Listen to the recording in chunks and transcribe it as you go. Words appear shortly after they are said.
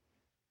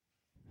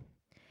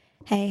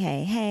Hey,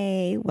 hey,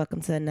 hey.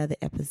 Welcome to another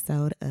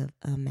episode of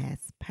A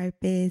Mass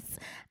Purpose.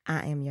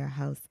 I am your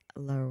host,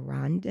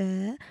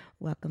 LaRonda.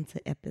 Welcome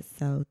to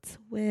episode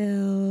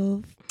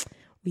 12.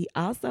 We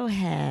also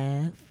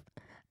have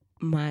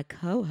my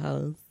co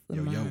host,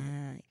 Yo, yo,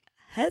 my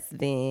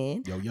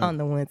husband yo, yo. on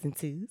the ones and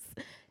twos.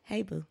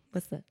 Hey, boo.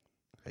 What's up?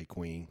 Hey,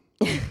 Queen.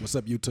 What's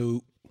up,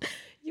 YouTube?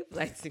 You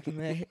play too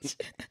much.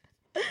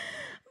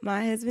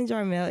 My husband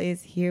Jarmel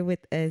is here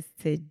with us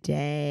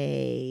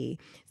today.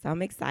 So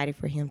I'm excited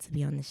for him to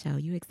be on the show.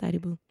 You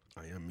excited, boo?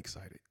 I am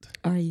excited.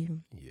 Are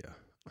you? Yeah.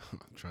 I'm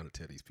trying to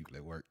tell these people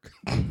at work.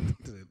 I'm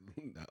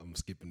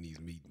skipping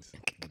these meetings.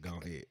 But go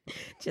ahead.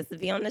 Just to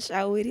be on the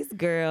show with his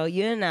girl,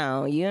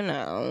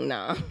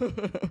 no.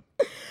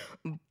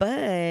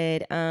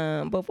 But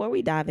before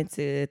we dive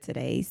into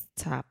today's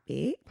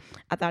topic,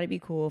 I thought it'd be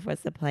cool for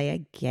us to play a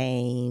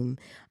game.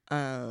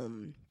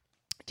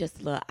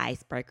 Just a little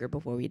icebreaker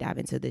before we dive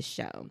into the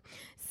show.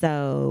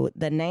 So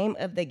the name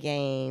of the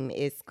game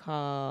is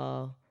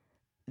called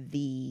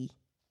The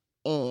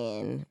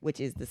N, which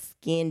is the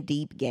Skin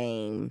Deep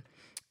game.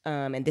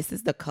 And this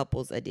is the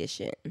couples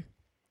edition.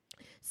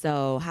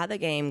 So how the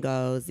game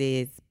goes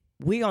is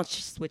we're going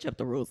to switch up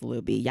the rules a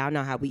little bit. Y'all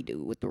know how we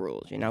do with the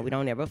rules. You know, we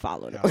don't ever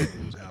follow them.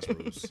 House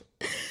rules.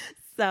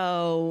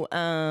 So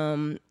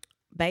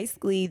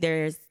basically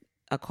there's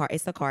a card.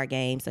 It's a card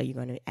game. So we're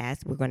going to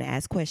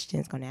ask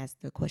questions, going to ask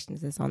the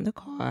questions that's on the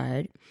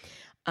card.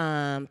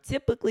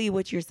 Typically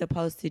what you're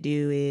supposed to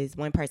do is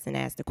one person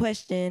asks the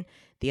question,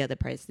 the other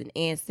person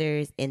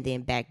answers, and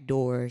then back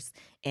doors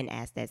and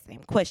ask that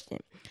same question.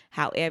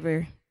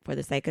 However, for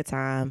the sake of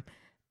time,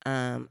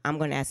 I'm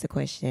going to ask the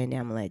question, then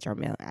I'm going to let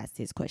Jarmel ask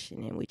his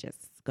question, and we just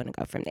going to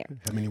go from there.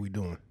 How many we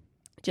doing?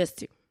 Just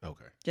two.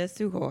 Okay. Just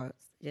two cards.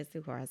 Because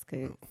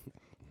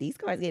these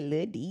cards get a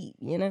little deep,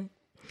 you know?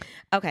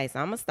 Okay, so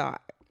I'm going to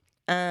start.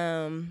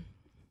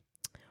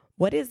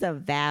 What is a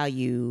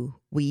value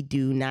we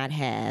do not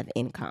have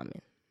in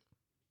common?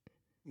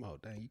 Oh,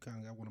 dang, you kind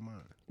of got one of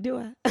mine. Do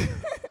I?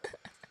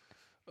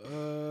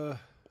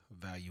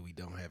 Value we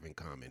don't have in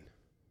common.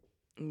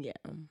 Yeah.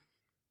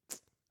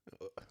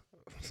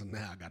 So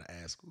now I got to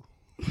ask you,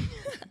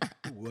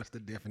 what's the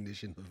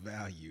definition of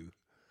value?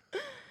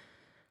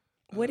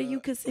 What do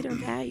you consider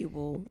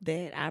valuable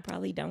that I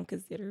probably don't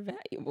consider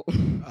valuable?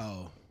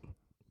 Oh,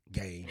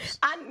 games.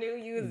 I knew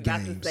you was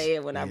about to say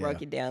it when I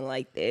broke it down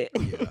like that.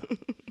 Yeah.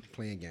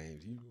 Playing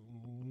games.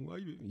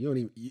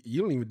 You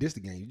don't even diss the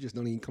game. You just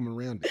don't even come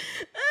around it.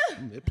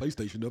 That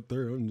PlayStation up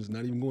there. I'm just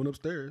not even going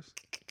upstairs.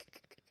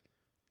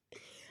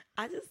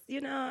 I'm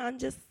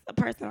just a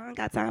person. I don't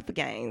got time for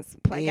games.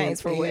 Play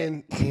games for what?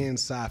 And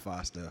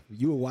sci-fi stuff.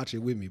 You will watch it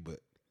with me, but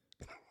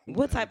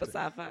what type of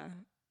sci-fi?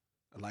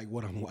 Like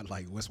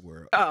like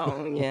Westworld.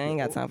 Oh yeah, I ain't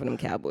got time for them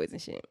cowboys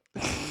and shit.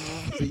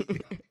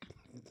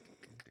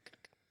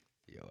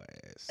 Your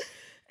ass.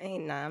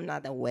 I'm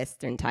not the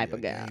Western type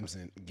of guy.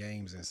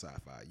 Games and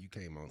sci-fi. You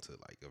came on to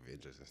like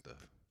Avengers and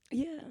stuff.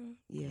 Yeah.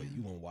 But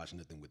you won't watch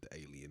nothing with the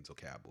aliens or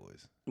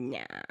cowboys.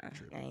 Nah,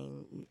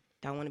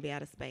 don't want to be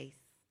out of space.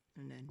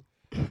 And then,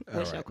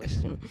 what's your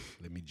question?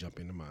 Let me jump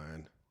into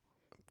mine.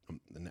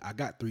 I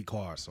got 3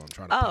 cards, so I'm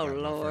trying to. Oh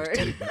Lord.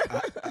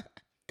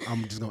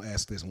 I'm just gonna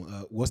ask this one.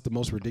 What's the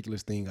most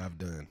ridiculous thing I've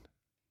done?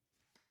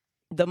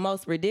 The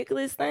most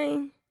ridiculous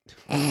thing?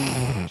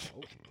 Oh,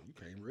 you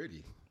came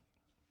ready.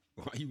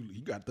 Why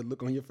you got the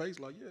look on your face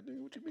like, yeah,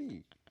 dude, what you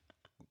mean?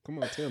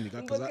 Come on, tell me,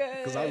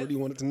 because I really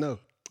wanted to know.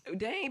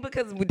 Dang,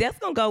 because that's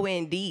gonna go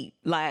in deep.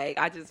 Like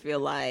I just feel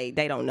like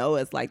they don't know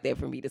us like that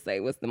for me to say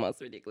what's the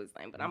most ridiculous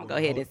thing. But I'm gonna go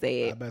ahead and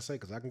say it. I better say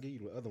because I can give you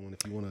the other one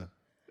if you want to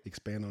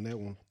expand on that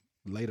one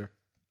later.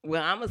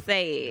 Well, I'm gonna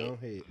say it. Go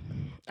ahead.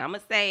 I'm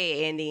gonna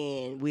say it, and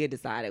then we'll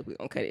decide if we're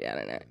gonna cut it out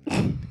or not.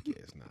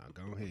 Yes,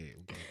 go ahead.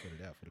 We're gonna cut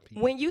it out for the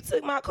people. When you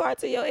took my car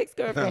to your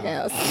ex-girlfriend's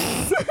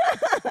house.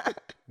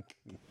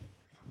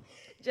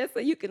 Just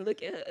so you can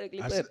look at her ugly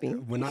puppy.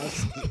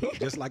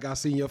 Just like I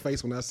seen your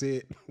face when I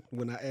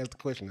asked the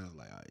question, I was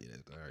like, oh, yeah,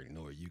 I already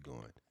know where you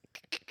going.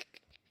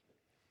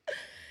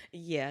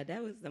 Yeah,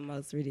 that was the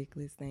most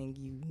ridiculous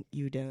thing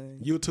you done.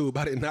 YouTube,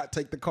 I did not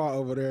take the car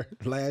over there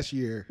last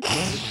year.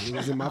 It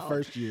was in my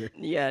first year.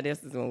 Yeah,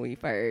 this is when we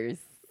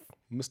first.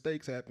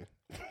 Mistakes happen.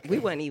 We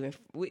wasn't even.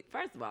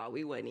 First of all,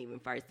 we wasn't even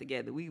first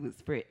together. We was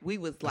like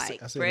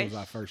I said fresh. it was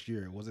our first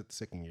year. Was it the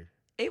second year?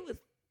 It was.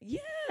 Yeah,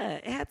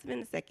 it had to been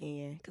the second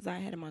year because I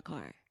had in my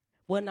car.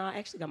 Well, no, I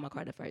actually got my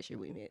car the first year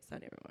we met, so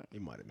never mind.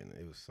 It might have been.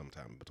 It was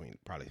sometime between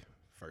probably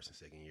first and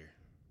second year.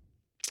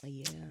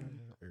 Yeah.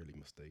 Early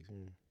mistakes.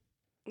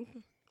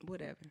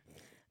 Whatever.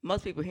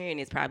 Most people hearing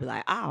this probably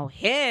like, oh,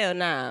 hell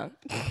no.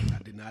 I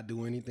did not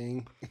do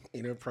anything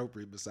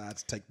inappropriate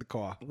besides take the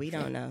car. We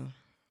don't know.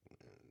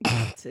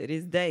 To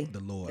this day.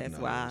 The Lord That's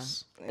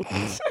knows. Why.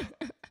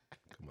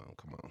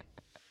 Come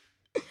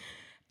on.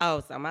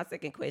 Oh, so my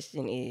second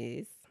question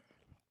is,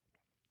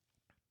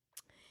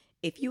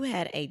 if you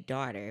had a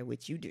daughter,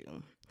 which you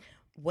do,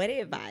 what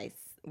advice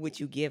would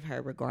you give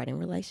her regarding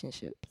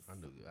relationships? I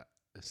knew.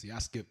 I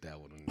skipped that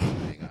one. I was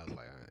like, I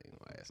ain't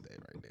gonna ask that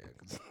right there.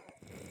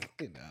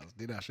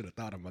 Then I should have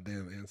thought of my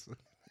damn answer.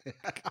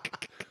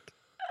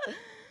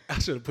 I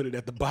should have put it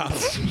at the bottom.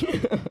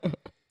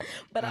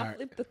 But I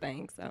flipped the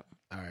thing, so.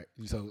 All right.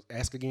 So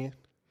ask again.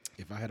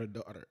 If I had a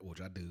daughter,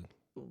 which I do.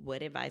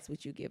 What advice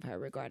would you give her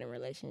regarding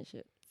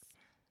relationships?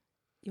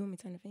 You want me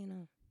to turn the fan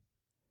on?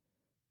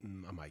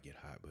 I might get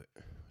hot, but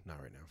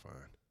not right now.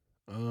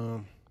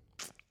 Fine.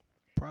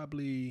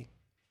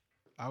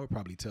 I would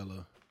probably tell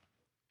her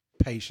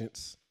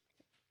patience,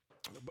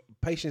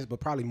 but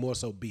probably more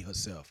so be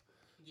herself.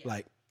 Yeah.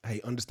 Like,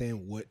 hey,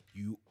 understand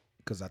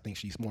because I think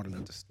she's smart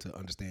enough to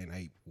understand,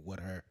 hey,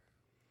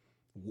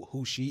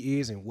 who she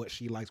is and what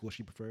she likes, what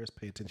she prefers.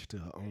 Pay attention to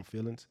her own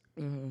feelings,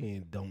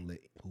 and don't let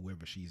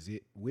whoever she's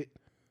with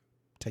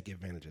take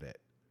advantage of that.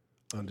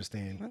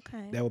 Understand?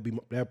 Okay. That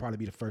would probably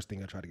be the first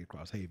thing I try to get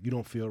across. Hey, if you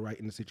don't feel right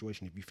in the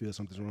situation, if you feel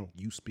something's wrong,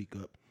 you speak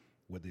up,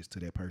 whether it's to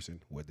that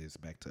person, whether it's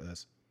back to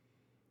us,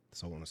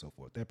 so on and so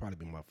forth. That'd probably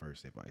be my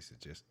first advice. Is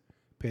just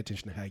pay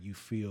attention to how you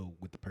feel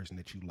with the person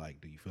that you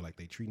like. Do you feel like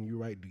they treating you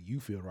right? Do you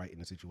feel right in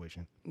the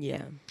situation?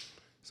 Yeah.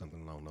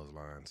 Something along those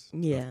lines.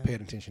 Yeah.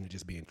 Paying attention to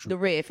just being true. The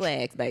red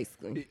flags,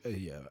 basically.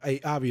 Yeah. Hey,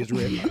 obvious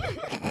red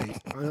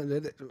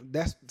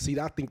flags.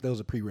 I think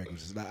those are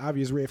prerequisites. Like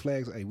obvious red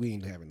flags, hey, we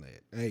ain't having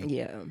that. Hey.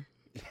 Yeah.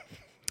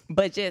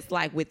 But just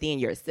like within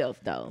yourself,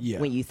 though,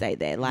 when you say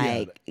that,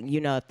 like,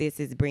 if this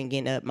is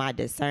bringing up my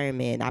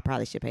discernment, I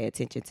probably should pay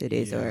attention to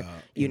this or,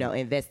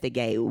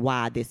 investigate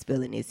why this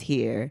feeling is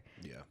here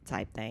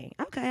type thing.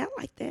 Okay, I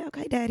like that.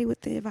 Okay, Daddy,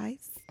 with the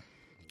advice.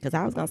 Because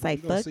I was going to say,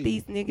 fuck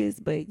these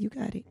niggas, but you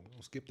got it.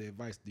 Don't skip the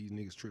advice. These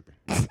niggas tripping.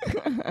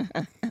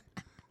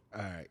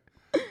 All right.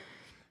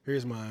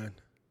 Here's mine.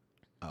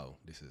 Oh,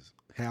 this is,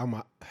 how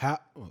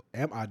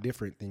am I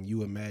different than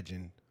you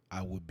imagine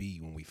I would be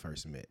when we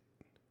first met?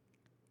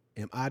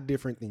 Am I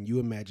different than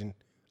you imagine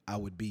I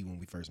would be when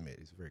we first met?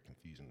 It's very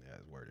confusing how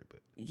it's worded,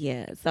 but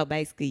yeah. So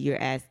basically,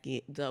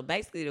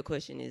 the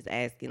question is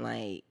asking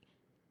like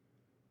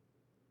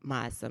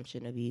my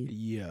assumption of you.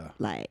 Yeah.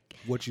 Like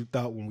what you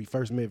thought when we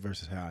first met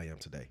versus how I am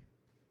today.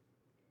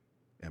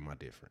 Am I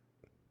different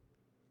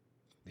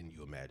than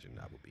you imagine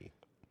I would be?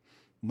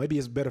 Maybe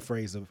it's a better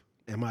phrase of,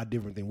 am I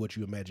different than what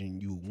you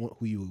imagine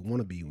who you would want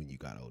to be when you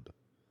got older?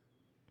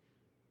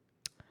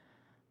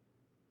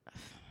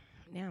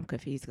 Now I'm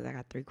confused because I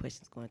got 3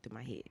 questions going through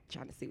my head,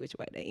 trying to see which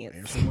way they answer.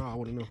 Answer them all. I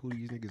want to know who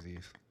these niggas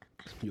is.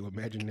 Your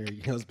imaginary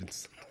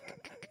husbands.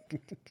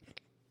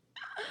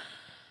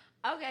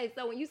 Okay,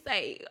 so when you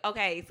say,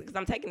 because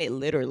I'm taking it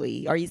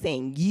literally, are you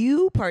saying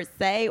you per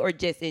se or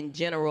just in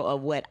general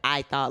of what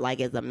I thought like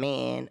as a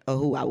man or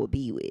who I would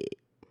be with?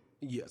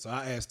 Yeah, so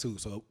I asked too.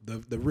 So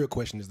the real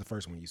question is the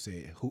first one you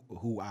said,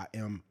 who I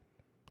am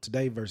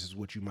today versus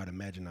what you might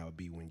imagine I would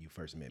be when you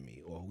first met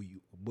me, or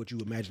what you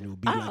imagine it would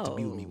be like to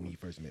be with me when you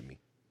first met me.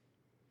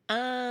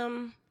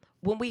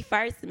 When we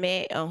first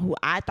met, who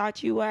I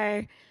thought you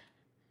were,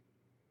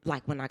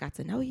 like when I got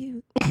to know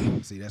you.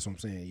 See, that's what I'm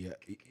saying. Yeah,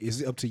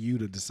 it's up to you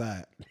to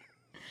decide.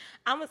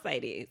 I'm gonna say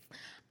this.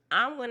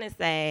 I'm gonna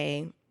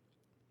say,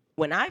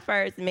 when I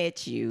first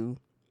met you,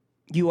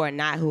 you are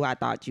not who I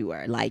thought you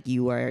were. Like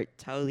you were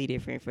totally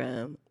different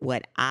from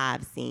what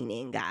I've seen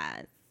in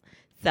guys.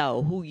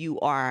 So who you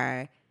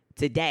are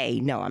today,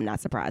 no, I'm not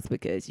surprised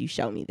because you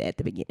showed me that at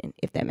the beginning,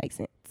 if that makes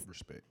sense.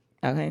 Respect.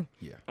 Okay?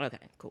 Yeah. Okay,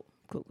 cool.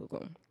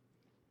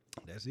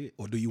 That's it.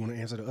 Or do you want to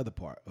answer the other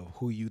part of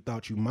who you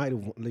thought you might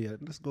have? Leah,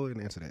 let's go ahead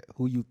and answer that.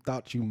 Who you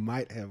thought you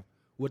might have,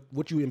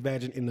 what you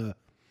imagined in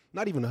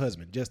not even a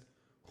husband, just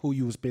who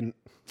you was been.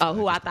 Oh,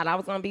 who I thought I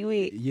was going to be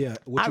with? Yeah.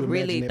 I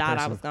really thought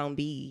I was going to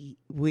be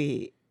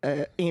with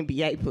an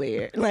NBA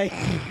player. Like.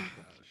 Oh,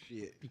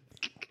 shit.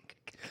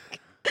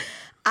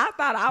 I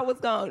thought I was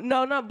going to,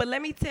 no, but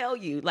let me tell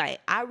you, like,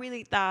 I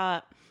really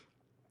thought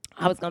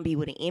I was going to be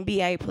with an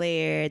NBA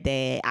player,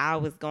 that I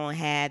was going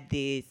to have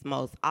this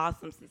most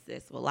awesome,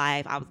 successful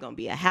life. I was going to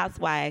be a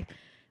housewife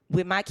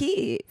with my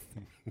kids.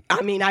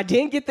 I mean, I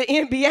didn't get the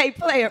NBA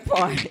player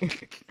part.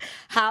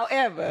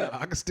 However,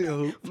 I can still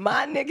hoop.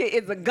 My nigga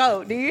is a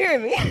GOAT. Do you hear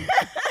me?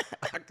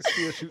 I can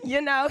still shoot.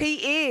 He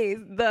is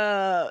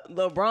the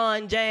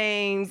LeBron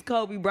James,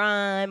 Kobe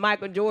Bryant,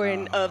 Michael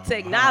Jordan of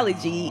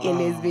technology in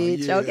this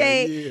bitch,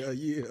 okay?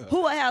 Yeah.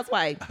 Who a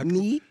housewife?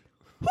 Me.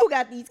 Who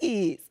got these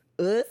kids?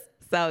 Us.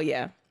 So,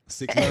 yeah.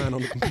 6'9"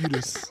 on the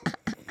computers.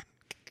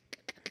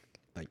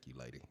 Thank you,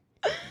 lady.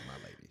 Thank you, my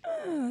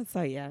lady.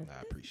 So, yeah.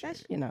 I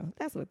appreciate it.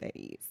 That's what that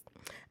is.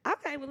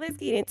 Okay, well, let's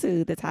get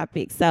into the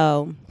topic.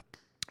 So,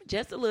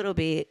 just a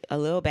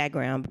little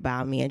background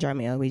about me and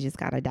Jarmel. We just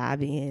got to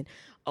dive in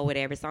or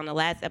whatever. So, on the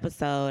last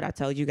episode, I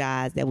told you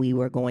guys that we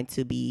were going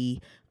to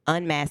be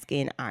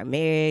unmasking our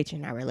marriage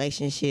and our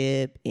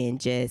relationship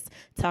and just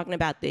talking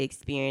about the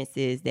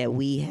experiences that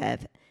we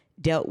have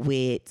dealt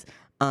with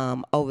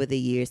over the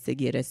years to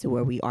get us to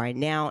where we are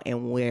now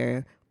and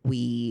where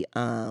we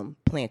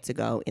plan to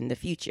go in the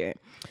future.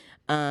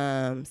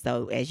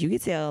 So as you can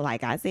tell,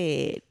 like I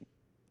said,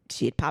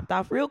 shit popped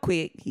off real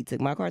quick. He took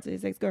my car to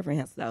his ex-girlfriend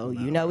house. So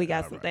we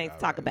got some things to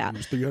talk about. It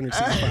was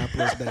 365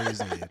 plus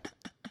days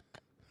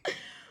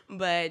in.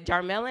 But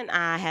Jarmel and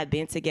I have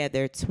been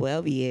together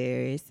 12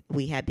 years.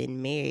 We have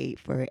been married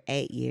for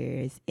 8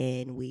 years,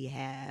 and we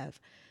have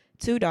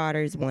 2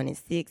 daughters. One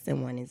is 6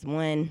 and one is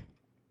 1.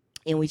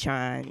 And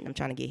I'm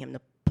trying to get him to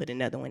put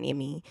another one in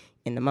me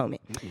in the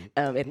moment,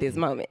 at this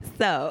moment.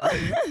 So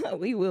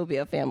we will be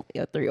a family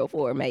of 3 or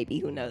 4, maybe.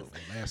 Who knows?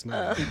 Last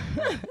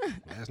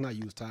night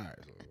you was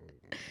tired.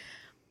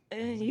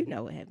 You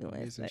know what happened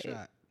last night.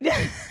 Shot. You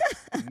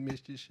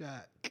missed your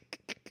shot.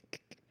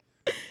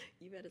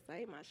 You better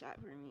save my shot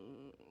for me.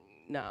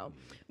 No,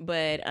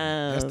 but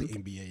that's the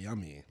NBA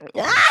I'm in.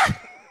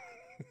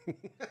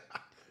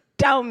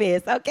 Don't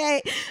miss,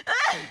 okay?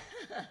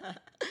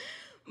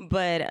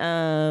 But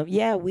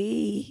yeah,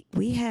 we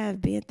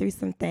have been through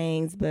some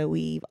things, but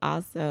we've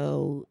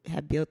also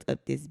have built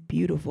up this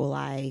beautiful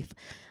life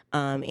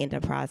in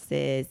the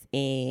process,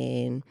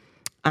 and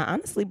I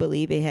honestly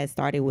believe it has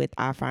started with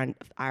our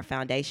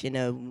foundation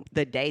of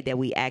the day that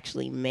we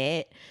actually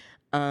met.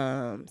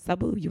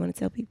 Sabu, you want to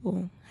tell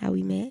people how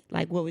we met?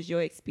 Like, what was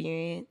your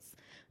experience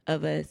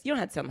of us? You don't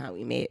have to tell them how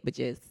we met, but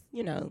just,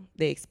 the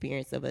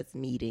experience of us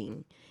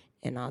meeting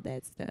and all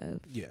that stuff.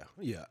 Yeah.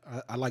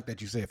 I like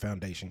that you said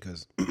foundation,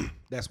 because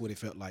that's what it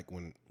felt like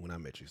when I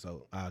met you.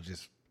 So I'll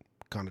just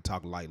kind of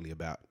talk lightly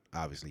about,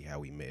 obviously, how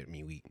we met.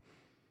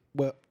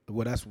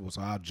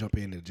 So I'll jump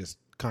into just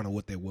kind of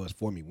what that was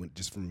for me,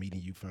 just from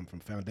meeting you from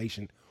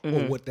foundation,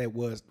 or what that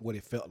was, what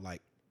it felt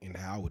like, and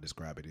how I would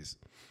describe it is,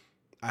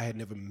 I had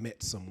never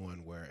met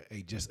someone where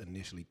just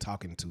initially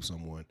talking to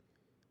someone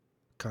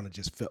kind of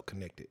just felt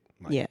connected.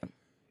 Like,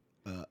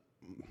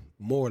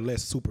 more or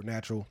less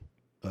supernatural.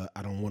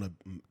 I don't want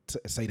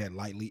to say that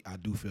lightly. I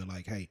do feel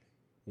like, hey,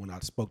 when I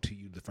spoke to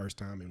you the first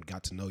time and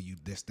got to know you,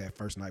 that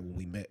first night when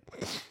we met,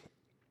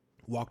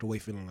 walked away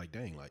feeling like,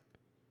 dang, like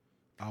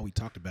all we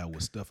talked about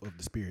was stuff of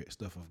the spirit,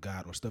 stuff of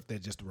God, or stuff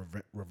that just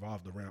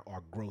revolved around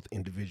our growth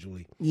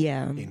individually,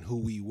 and who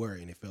we were.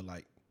 And it felt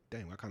like,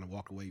 dang, I kind of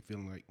walked away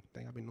feeling like,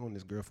 dang, I've been knowing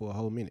this girl for a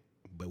whole minute,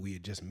 but we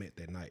had just met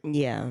that night.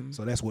 Yeah.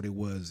 So that's what it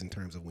was in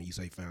terms of when you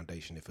say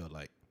foundation. It felt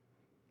like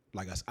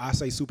I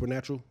say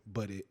supernatural,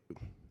 but it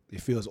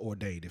feels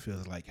ordained. It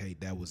feels like, hey,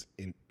 that was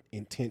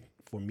intent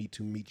for me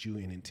to meet you,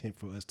 and intent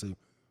for us to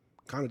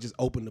kind of just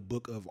open the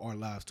book of our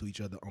lives to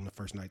each other on the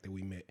first night that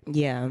we met.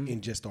 Yeah.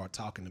 And just start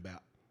talking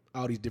about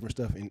all these different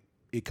stuff, and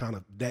it kind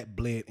of that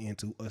bled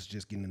into us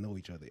just getting to know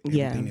each other.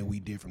 Everything that we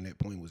did from that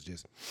point was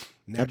just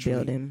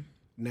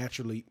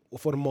naturally,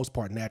 for the most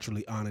part,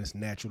 naturally honest,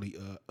 naturally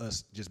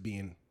us just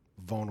being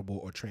vulnerable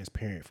or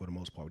transparent for the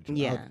most part.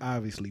 Yeah.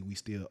 Obviously, we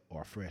still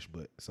are fresh,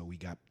 but so we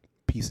got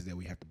pieces that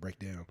we have to break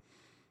down.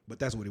 But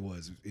that's what it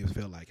was. It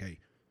felt like, hey,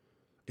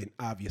 an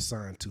obvious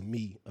sign to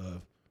me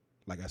of,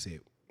 like I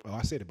said,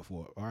 I said it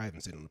before, or I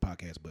haven't said it on the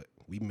podcast, but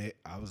we met.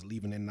 I was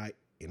leaving that night,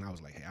 and I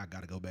was like, hey, I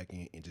got to go back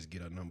in and just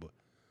get a number.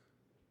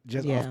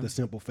 Just off the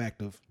simple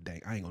fact of,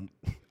 dang, I ain't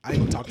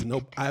gonna talk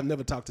to I have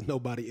never talked to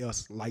nobody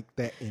else like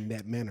that in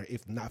that manner.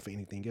 If not for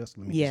anything else,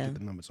 let me just get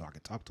the number so I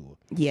can talk to her.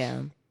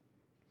 Yeah.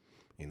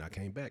 And I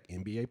came back,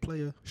 NBA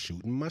player,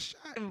 shooting my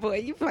shot. Boy,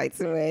 you play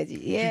too much.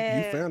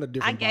 Yeah. You found a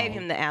different I gave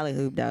him the alley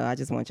hoop, though. I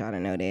just want y'all to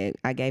know that.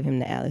 I gave him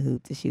the alley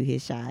hoop to shoot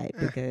his shot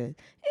because,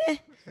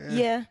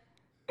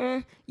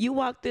 you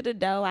walked through the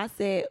door. I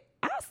said,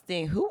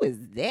 Austin, who is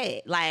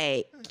that?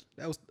 Like,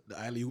 that was the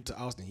alley hoop to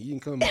Austin. He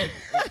didn't come.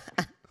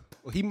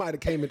 Well, he might have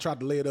came and tried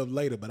to lay it up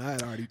later, but I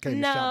had already came.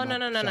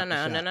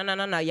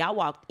 No. Y'all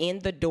walked in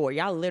the door.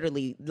 Y'all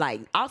literally, like,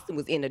 Austin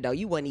was in the door.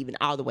 You wasn't even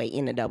all the way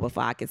in the door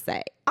before I could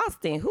say,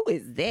 Austin, who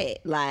is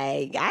that?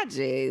 Like, I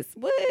just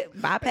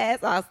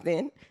bypass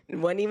Austin.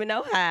 Wasn't even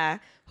know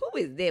how. Who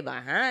is there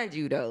behind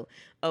you though,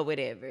 or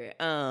whatever?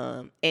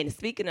 And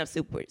speaking of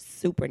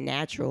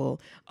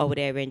supernatural or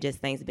whatever, and just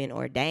things being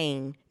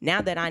ordained.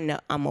 Now that I know,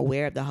 I'm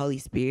aware of the Holy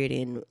Spirit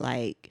and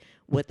like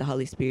what the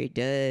Holy Spirit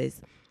does.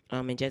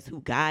 And just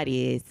who God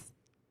is,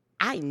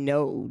 I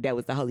know that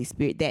was the Holy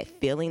Spirit, that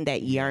feeling,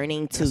 that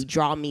yearning to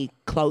draw me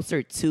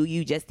closer to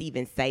you, just to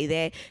even say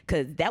that,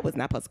 because that was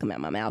not supposed to come out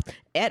of my mouth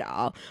at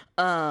all.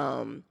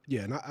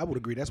 Yeah, and I would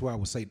agree. That's what I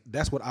would say.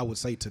 That's what I would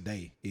say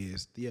today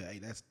is,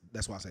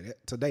 that's why I say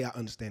that. Today I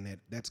understand that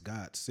that's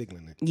God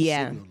signaling.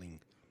 Signaling.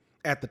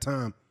 At the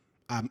time,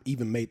 I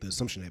even made the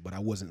assumption that, but I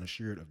wasn't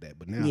assured of that.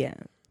 But now. Yeah.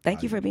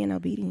 Thank you for being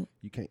obedient.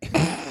 You can't.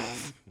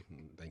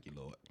 Thank you,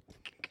 Lord.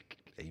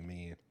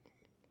 Amen.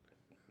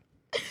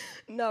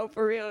 No,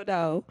 for real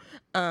though.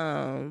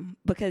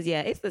 Because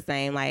it's the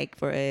same. Like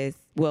for us,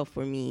 well,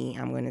 for me,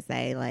 I'm gonna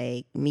say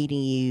like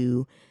meeting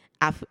you.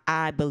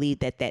 I believe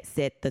that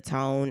set the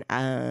tone.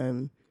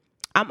 I'm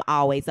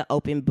always an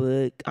open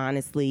book,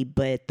 honestly,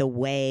 but the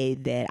way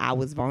that I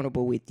was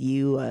vulnerable with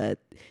you,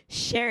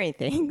 sharing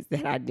things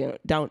that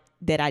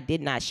I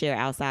did not share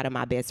outside of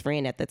my best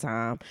friend at the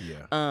time.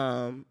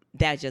 Yeah.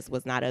 That just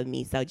was not of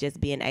me. So just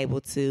being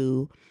able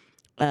to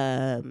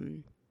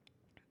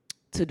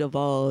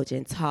divulge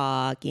and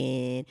talk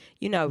and,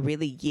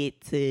 really get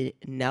to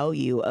know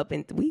you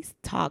we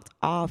talked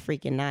all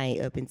freaking night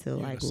up until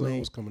the sun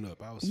was coming up.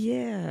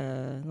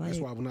 That's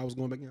why when I was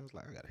going back in, I was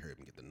like, I got to hurry up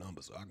and get the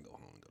number so I can go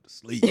home and go to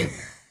sleep.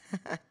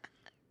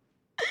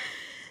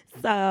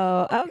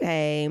 So,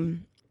 okay.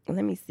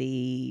 Let me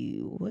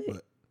see. What?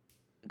 But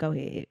Go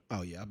ahead.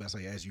 oh yeah, I about to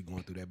say as you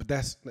going through that, but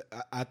that's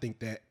I think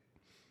that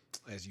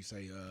as you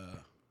say,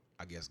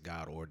 I guess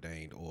God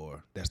ordained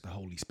or that's the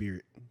Holy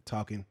Spirit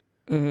talking.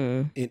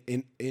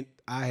 In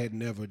I had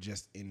never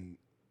just in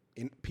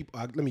people.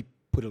 Let me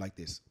put it like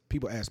this: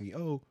 people ask me,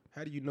 "Oh,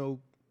 how do you know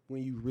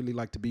when you really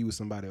like to be with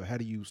somebody, or how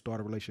do you start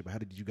a relationship, or how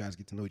did you guys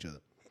get to know each other?"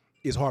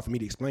 It's hard for me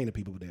to explain to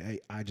people that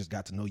hey, I just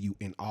got to know you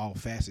in all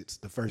facets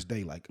the first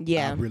day. Like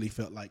I really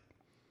felt like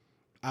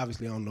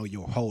obviously I don't know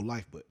your whole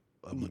life, but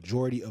a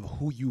majority of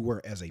who you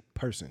were as a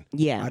person.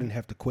 Yeah. I didn't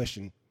have to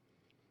question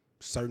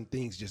certain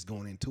things just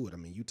going into it. I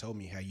mean, you told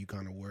me how you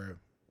kind of were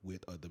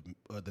with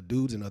other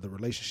dudes and other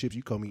relationships.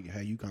 You told me how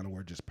you kind of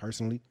were just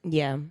personally.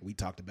 Yeah. We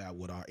talked about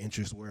what our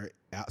interests were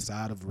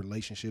outside of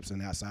relationships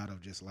and outside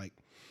of just like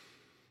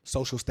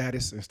social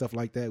status and stuff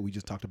like that. We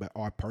just talked about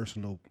our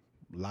personal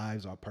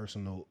lives, our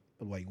personal,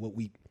 like what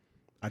we,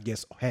 I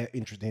guess, had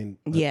interest in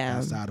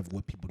outside of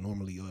what people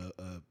normally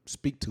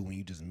speak to when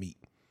you just meet.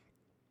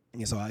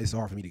 And so it's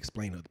hard for me to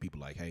explain to other people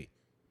like, hey,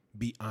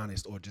 be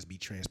honest or just be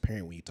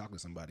transparent when you talk to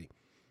somebody.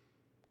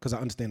 Because I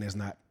understand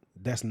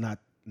that's not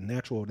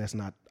natural. That's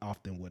not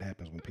often what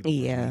happens when people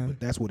meet, but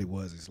that's what it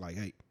was. It's like,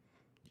 hey,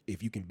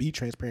 if you can be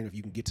transparent, if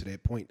you can get to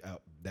that point,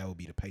 that would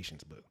be the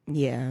patience. But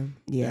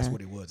that's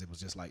what it was. It was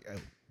just like, oh,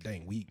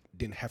 dang, we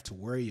didn't have to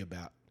worry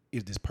about,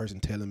 is this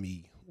person telling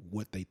me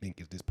what they think?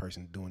 Is this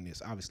person doing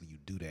this? Obviously, you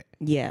do that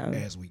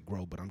as we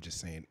grow. But I'm just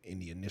saying, in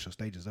the initial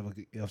stages of us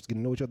getting to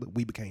know each other,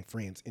 we became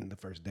friends in the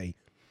first day.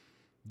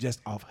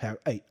 Just off how,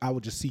 hey, I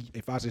would just see,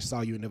 if I just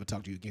saw you and never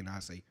talked to you again,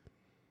 I'd say,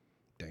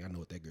 dang, I know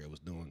what that girl was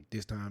doing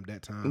this time,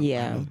 that time. I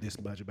know this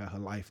much about her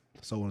life,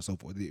 so on and so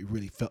forth. It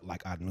really felt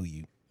like I knew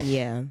you.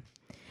 Yeah.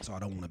 So I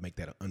don't want to make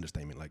that an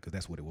understatement, like, because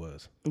that's what it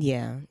was.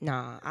 Yeah.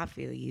 Nah, I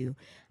feel you.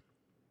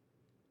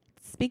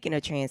 Speaking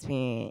of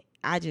transparent,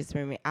 I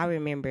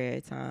remember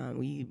a time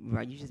when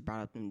you just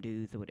brought up them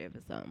dudes or whatever.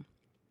 So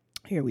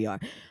here we are.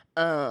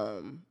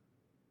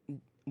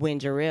 When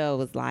Jarrell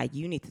was like,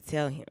 you need to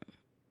tell him.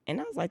 And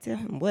I was like, tell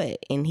him what?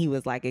 And he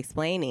was like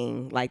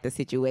explaining like the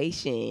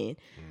situation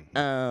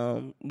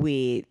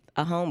with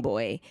a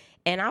homeboy.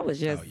 And I was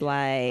just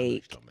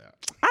like,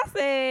 I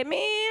said, man,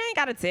 I ain't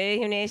got to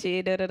tell him that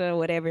shit,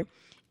 whatever.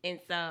 And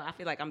so I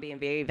feel like I'm being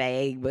very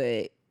vague,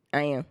 but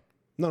I am.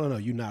 No,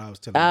 you're not. I was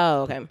telling you.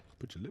 Oh, okay.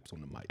 Put your lips on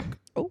the mic.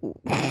 Oh.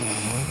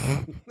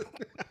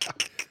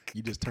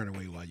 You just turned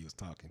away while you was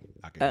talking.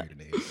 I can hear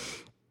the name.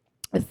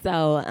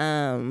 So,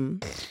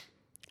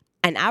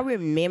 and I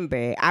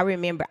remember,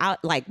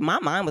 like, my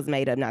mind was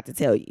made up not to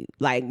tell you.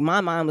 Like,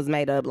 my mind was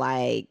made up,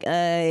 like,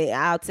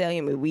 I'll tell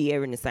him if we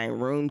ever in the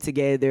same room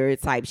together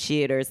type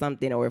shit or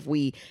something, or if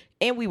we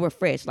were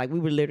fresh. Like, we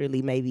were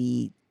literally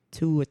maybe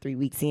 2 or 3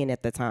 weeks in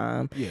at the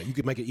time. Yeah, you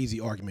could make an easy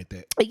argument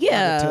that.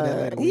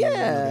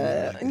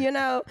 You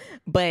know.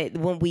 But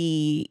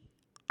when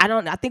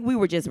I think we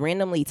were just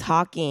randomly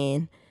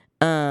talking,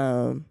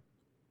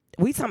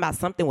 we talking about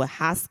something with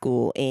high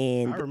school,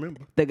 and I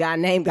remember the guy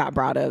name got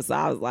brought up, so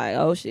I was like,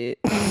 "Oh shit!"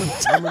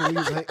 I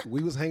remember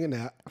we was hanging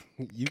out.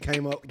 You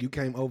came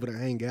over to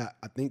hang out.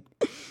 I think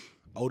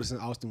Otis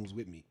and Austin was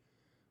with me,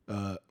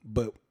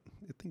 but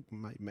I think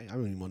I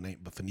don't even know the name,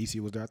 but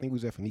Phoenicia was there. I think we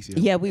was at Phoenicia.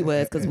 Yeah, we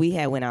was because we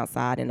had went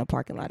outside in the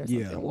parking lot or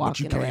something,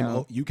 walking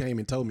around. You came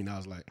and told me, and I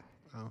was like,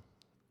 oh.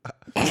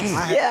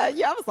 I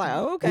was like,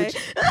 oh, okay.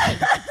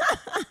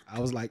 I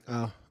was like,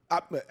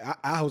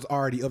 I was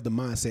already of the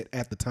mindset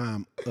at the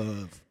time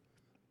of,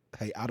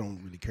 hey, I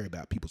don't really care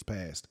about people's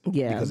past.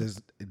 Yeah.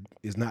 Because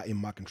it's not in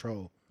my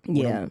control.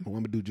 What I'm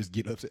going to do is just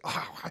get upset.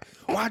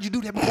 Why'd you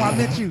do that before I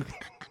met you?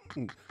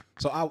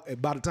 So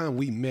by the time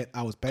we met,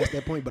 I was past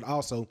that point. But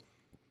also,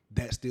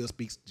 that still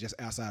speaks, just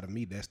outside of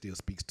me, that still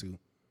speaks to,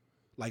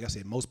 like I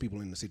said, most people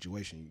in the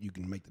situation, you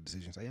can make the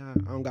decision, say, I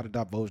don't got to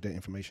divulge that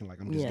information.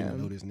 Like, I'm just getting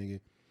to know this nigga.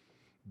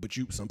 But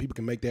some people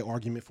can make that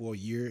argument for a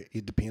year.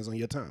 It depends on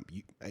your time.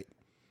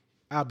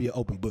 I'll be an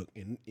open book.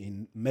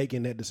 In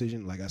making that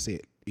decision, like I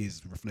said,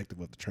 is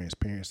reflective of the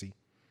transparency.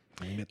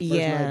 When we met the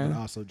first night, but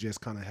also just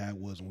kind of how it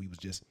was when we was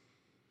just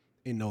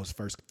in those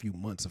first few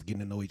months of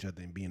getting to know each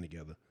other and being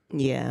together.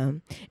 Yeah.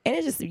 And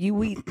it's just,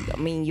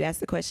 you asked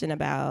the question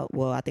about,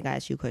 well, I think I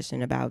asked you a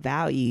question about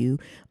value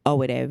or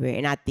whatever.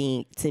 And I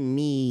think to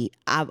me,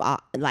 I've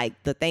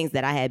like the things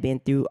that I had been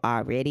through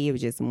already, it was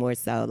just more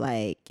so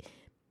like,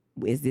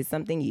 is this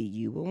something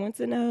you would want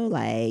to know?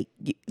 Like,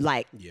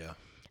 yeah.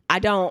 I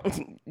don't,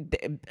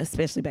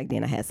 especially back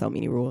then I had so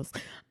many rules.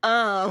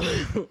 So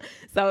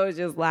it was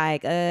just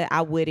like,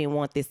 I wouldn't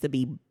want this to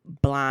be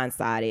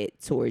blindsided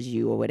towards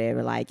you or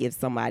whatever. Like if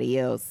somebody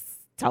else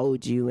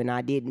told you and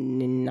I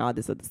didn't and all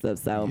this other stuff.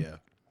 So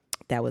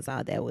that was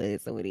all that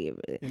was or whatever.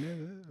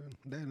 And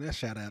that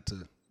shout out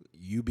to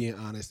you being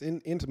honest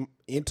and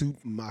into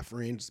my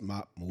friends,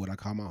 what I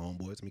call my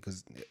homeboys,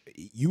 because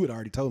you had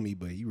already told me,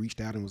 but he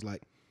reached out and was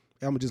like,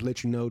 hey, I'm gonna just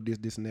let you know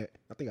this and that.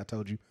 I think I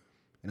told you.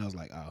 And I was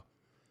like, oh,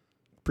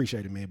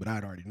 appreciate it, man, but I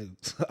already knew.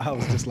 So I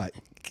was just like,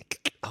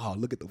 oh,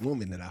 look at the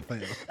woman that I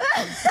found.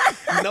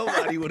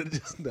 Nobody would have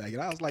just like.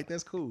 I was like,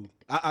 that's cool.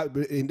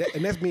 And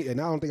that's me. And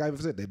I don't think I ever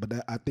said that, but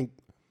I think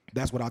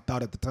that's what I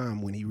thought at the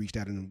time when he reached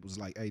out and was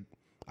like, hey,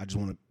 I just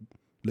want to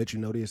let you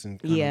know this and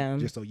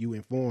just so you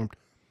informed.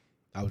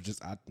 I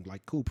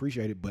like, cool,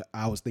 appreciate it. But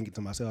I was thinking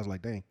to myself, I was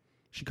like, dang,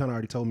 she kind of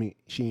already told me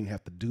she didn't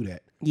have to do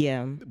that.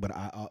 Yeah. But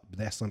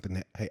that's something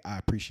that, hey, I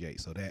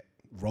appreciate. So that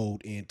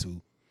rolled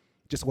into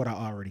just what I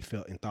already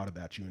felt and thought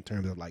about you in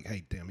terms of like,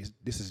 hey, damn,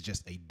 this is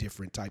just a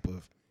different type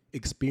of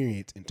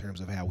experience in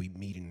terms of how we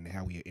meet and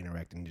how we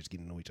interact and just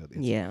getting to know each other.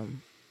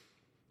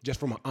 Just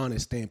from an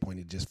honest standpoint,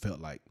 it just felt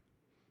like,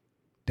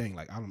 dang,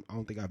 like I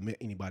don't think I've met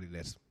anybody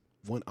that's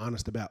one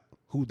honest about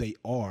who they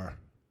are,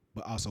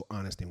 but also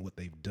honest in what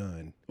they've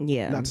done.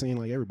 Yeah. Not saying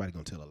like everybody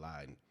gonna tell a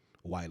lie and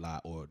a white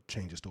lie or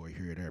change a story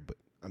here or there, but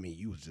I mean,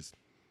 you was just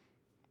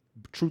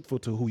truthful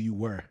to who you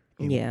were.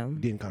 And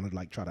didn't kind of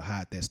like try to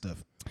hide that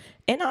stuff.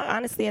 And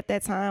honestly, at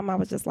that time, I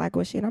was just like,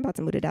 well, shit, I'm about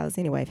to move to Dallas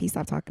anyway. If he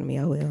stopped talking to me,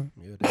 oh well.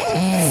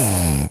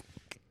 Yeah,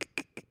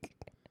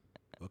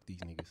 fuck these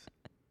niggas.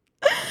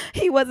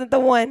 He wasn't the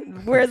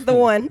one. Where's the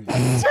one?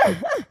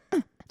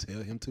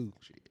 Tell him too.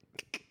 Shit.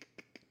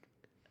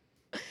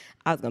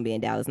 I was gonna be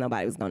in Dallas.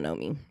 Nobody was gonna know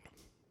me.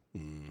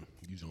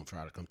 You don't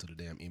try to come to the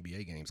damn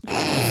NBA games.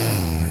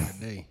 That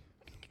day,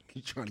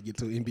 you trying to get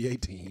to an NBA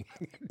team.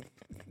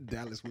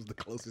 Dallas was the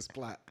closest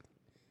spot.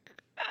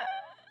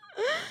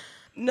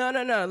 No.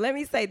 Let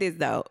me say this,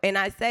 though. And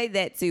I say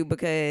that, too,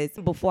 because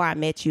before I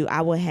met you,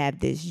 I would have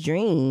this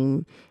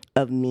dream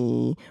of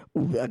me,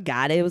 a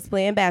guy that was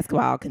playing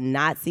basketball, could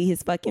not see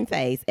his fucking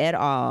face at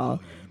all.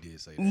 Oh, yeah, you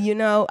did say that. You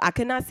know, I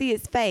could not see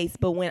his face.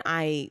 But when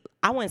I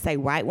wouldn't say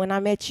right when I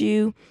met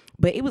you,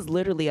 but it was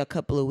literally a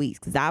couple of weeks.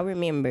 Because I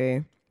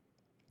remember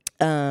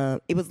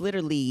it was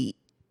literally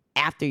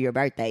after your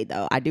birthday,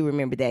 though. I do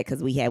remember that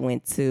because we had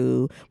went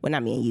to, well,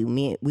 not me and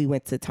you, we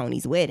went to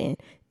Tony's wedding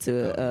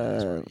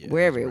to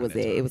wherever it was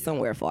at. It was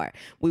somewhere far.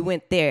 We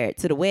went there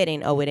to the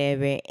wedding or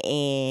whatever,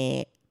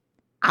 and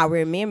I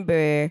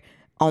remember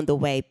on the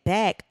way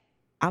back,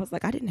 I was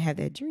like, I didn't have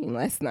that dream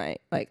last night.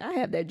 Like, I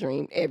have that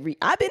dream I've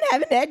been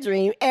having that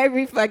dream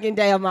every fucking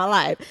day of my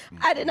life.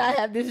 I did not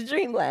have this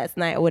dream last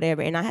night or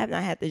whatever, and I have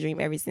not had the dream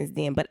ever since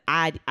then. But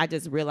I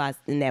just realized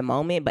in that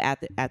moment, but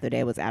after that,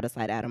 it was out of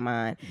sight, out of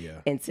mind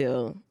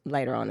until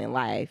later on in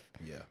life.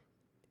 Yeah.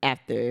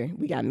 After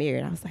we got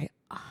married, I was like,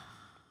 oh,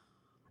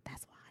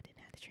 that's why I didn't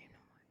have the dream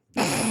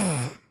no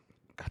more.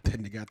 Got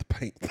that nigga out the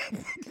paint.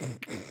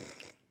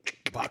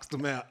 Boxed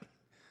him out.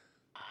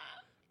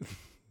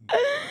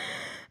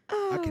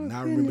 I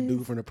cannot remember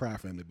dude from the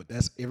Pride Family, but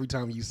that's every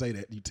time you say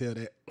that, you tell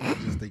that, I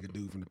just think of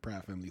dude from the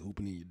Pride Family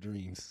hooping in your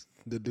dreams.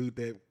 The dude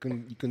that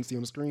you couldn't see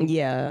on the screen?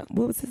 Yeah.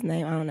 What was his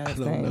name? I don't know his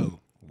name. I don't know.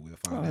 We'll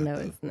find out. I don't know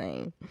his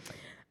name.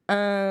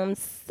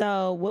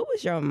 So what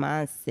was your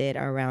mindset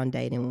around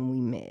dating when we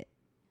met?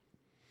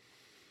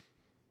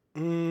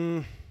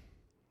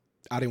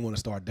 I didn't want to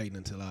start dating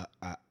until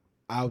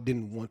I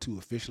didn't want to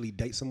officially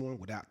date someone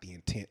without the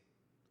intent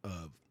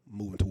of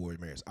moving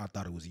toward marriage. I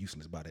thought it was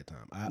useless by that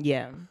time.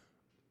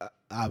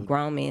 I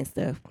grown man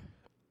stuff.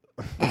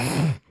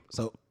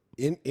 So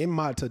in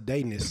my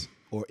todayness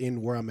or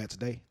in where I'm at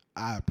today,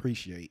 I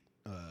appreciate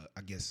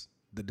I guess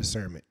the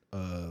discernment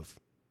of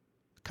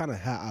kind of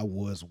how I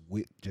was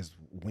with just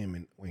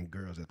women and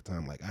girls at the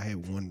time. Like I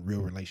had one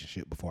real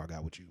relationship before I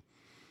got with you.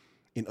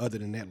 And other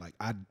than that, like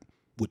I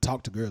would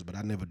talk to girls, but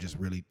I never just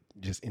really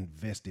just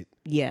invested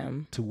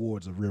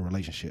towards a real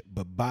relationship.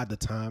 But by the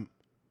time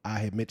I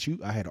had met you,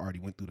 I had already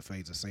went through the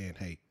phase of saying,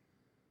 hey,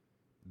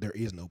 there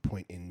is no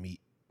point in me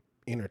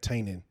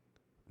entertaining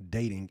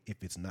dating if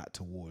it's not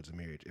towards a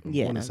marriage. If I'm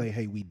going to say,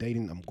 hey, we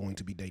dating, I'm going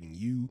to be dating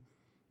you.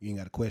 You ain't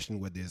got to question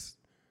whether it's,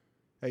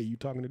 hey, you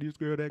talking to this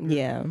girl, that girl?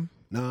 Yeah.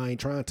 No, I ain't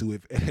trying to.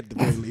 If at the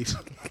very least,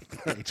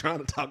 I ain't trying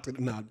to talk to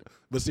them. No,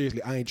 but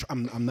seriously,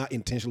 I'm not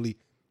intentionally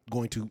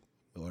going to,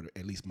 or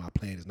at least my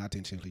plan is not to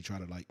intentionally try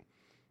to like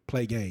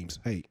play games.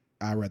 Hey,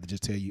 I'd rather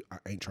just tell you I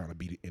ain't trying to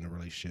be in a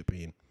relationship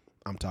and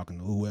I'm talking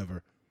to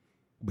whoever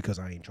because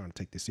I ain't trying to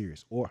take this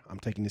serious, or I'm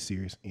taking this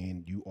serious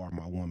and you are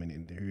my woman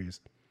and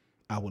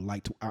I would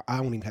like to, I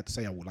don't even have to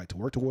say I would like to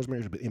work towards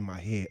marriage, but in my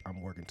head,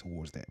 I'm working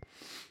towards that.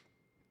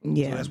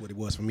 Yeah. So that's what it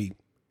was for me.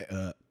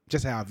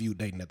 Just how I viewed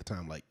dating at the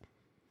time. Like,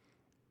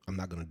 I'm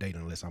not going to date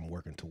unless I'm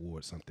working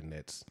towards something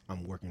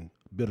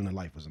building a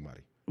life with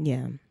somebody.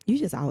 Yeah. You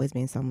just always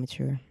been so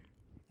mature.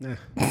 Nah.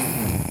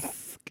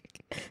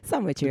 So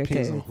mature.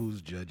 Depends on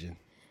who's judging.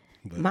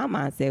 But my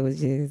mindset was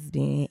just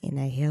being in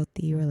a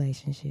healthy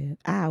relationship.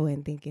 I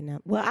wasn't thinking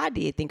I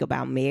did think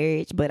about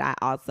marriage, but I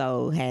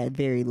also had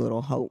very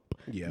little hope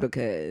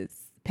because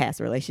past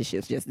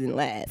relationships just didn't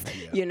last.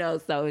 Yeah.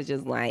 So it's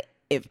just like,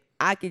 if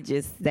I could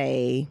just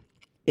stay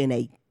in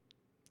a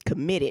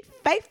committed,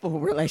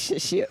 faithful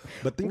relationship,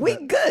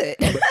 good.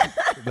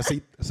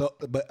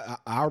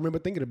 But I remember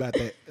thinking about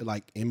that,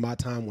 like in my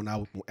time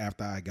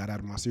after I got out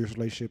of my serious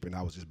relationship and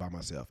I was just by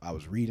myself. I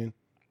was reading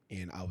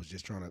and I was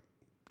just trying to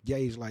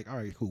gauge, like, all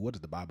right, cool, what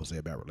does the Bible say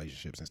about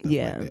relationships and stuff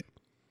like that?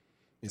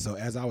 And so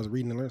as I was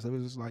reading and learning, so it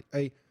was just like,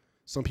 hey,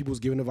 some people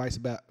was giving advice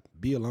about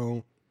Be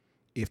alone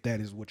if that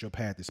is what your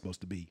path is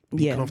supposed to be.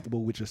 Be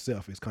comfortable with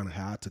yourself is kind of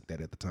how I took that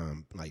at the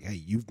time. Like,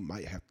 hey, you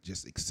might have to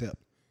just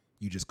accept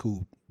you just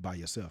cool by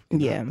yourself.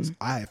 And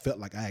I had felt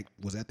like I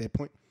was at that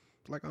point.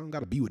 Like, I don't got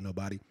to be with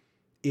nobody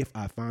if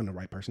I find the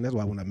right person. That's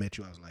why when I met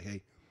you, I was like,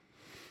 hey,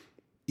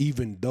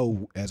 even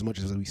though as much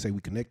as we say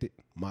we connected,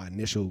 my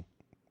initial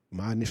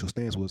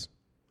stance was,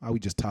 are we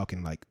just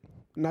talking? Like,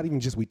 not even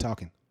just we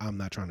talking. I'm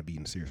not trying to be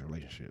in a serious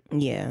relationship.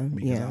 Yeah,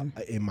 because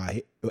in my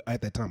head,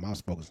 at that time, I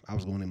was focused. I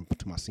was going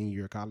into my senior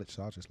year of college,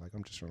 so I was just like,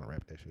 I'm just trying to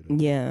wrap that shit up.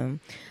 Yeah.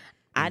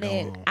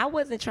 I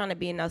wasn't trying to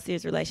be in no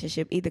serious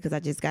relationship either because I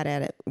just got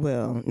out of,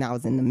 well, now I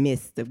was in the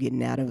midst of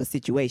getting out of a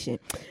situation.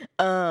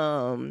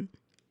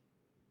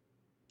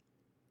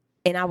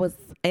 And I was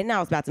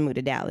about to move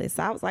to Dallas.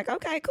 So I was like,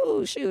 okay,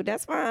 cool, shoot,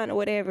 that's fine or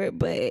whatever.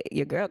 But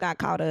your girl got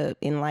caught up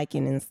in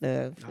liking and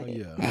stuff. Oh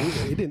yeah,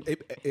 it didn't take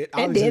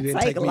me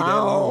that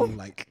long.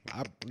 Like,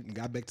 I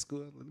got back to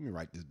school. Let me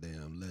write this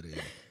damn letter.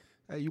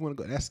 Hey, you want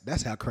to go?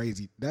 That's how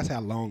crazy. That's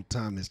how long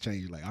time has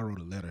changed. Like, I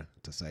wrote a letter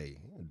to say,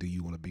 do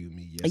you want to be with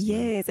me?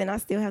 Yes, and I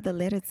still have the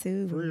letter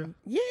too. For real?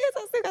 Yes,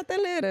 I still got the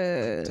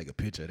letter. Take a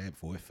picture of that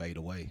before it fade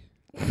away.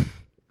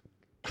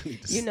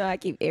 You know, I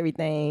keep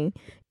everything.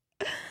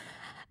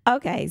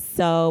 Okay,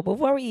 so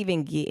before we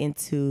even get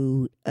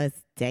into us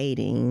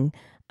dating,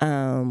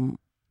 tell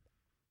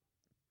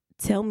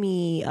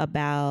me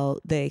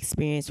about the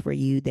experience for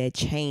you that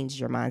changed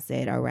your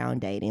mindset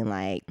around dating.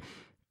 Like,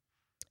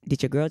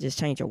 did your girl just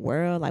change your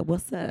world? Like,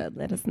 what's up?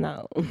 Let us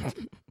know.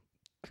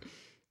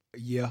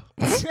 Yeah.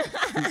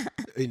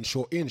 In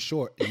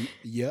short,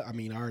 yeah. I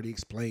mean, I already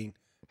explained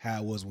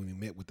how it was when we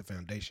met with the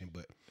foundation,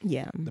 but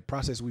the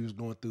process we was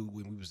going through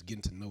when we was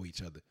getting to know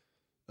each other.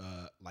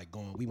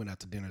 We went out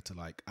to dinner to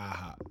like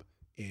IHOP,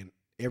 and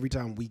every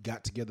time we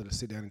got together to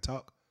sit down and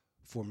talk,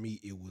 for me,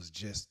 it was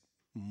just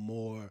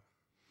more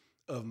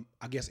of,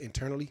 I guess,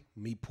 internally,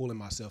 me pulling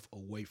myself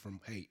away from,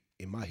 hey,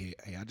 in my head,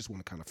 hey, I just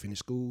want to kind of finish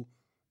school.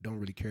 Don't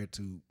really care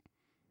to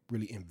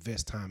really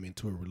invest time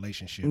into a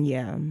relationship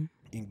and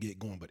get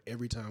going. But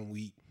every time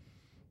we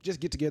just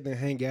get together and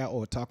hang out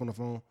or talk on the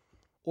phone,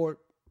 or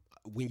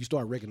when you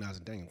start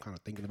recognizing, dang, I'm kind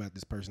of thinking about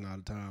this person all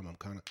the time,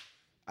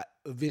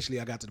 eventually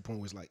I got to the point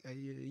where it's like, hey,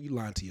 you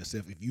lying to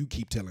yourself if you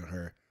keep telling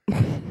her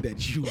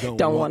that you don't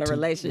want a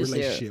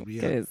relationship.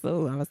 Yeah.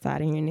 I was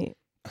tired of hearing it.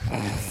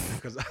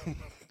 Because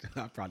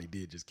I probably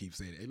did just keep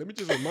saying it. Hey, let me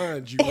just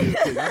remind you real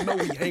quick. I know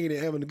we hanging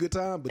and having a good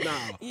time, but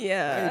I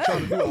ain't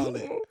trying to do all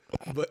that.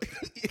 But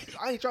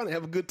I ain't trying to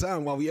have a good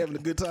time while we having a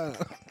good time.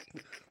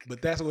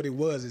 But that's what it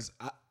was. Is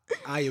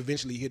I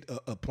eventually hit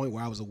a point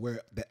where I was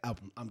aware that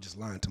I'm just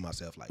lying to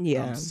myself. Like,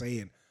 I'm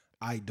saying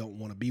I don't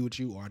want to be with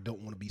you or I don't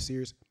want to be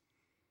serious.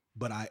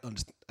 But I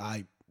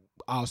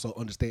also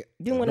understand.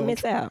 You don't want to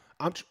miss out.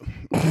 I'm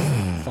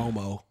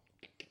FOMO.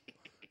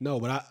 No,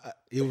 but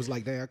it was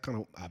like that.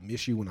 I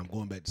miss you when I'm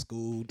going back to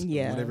school.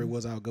 Whatever it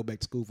was, I would go back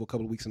to school for a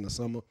couple of weeks in the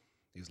summer.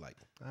 It was like,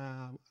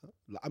 I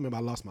remember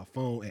I lost my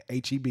phone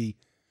at HEB,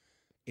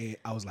 and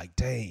I was like,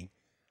 dang,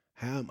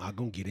 how am I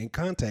going to get in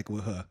contact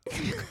with her?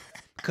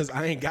 Because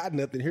I ain't got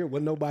nothing here.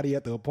 Wasn't nobody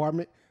at the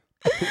apartment.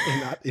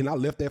 and I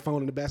left that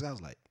phone in the basket. I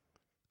was like,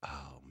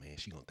 oh, man,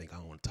 she going to think I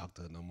don't want to talk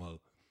to her no more.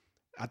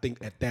 I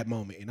think at that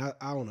moment, and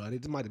I don't know,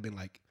 it might have been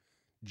like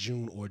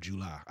June or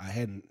July. I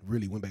hadn't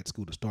really went back to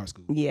school to start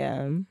school.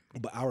 Yeah.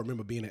 But I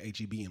remember being at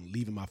HEB and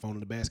leaving my phone in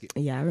the basket.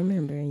 Yeah, I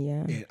remember,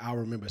 And I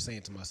remember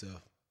saying to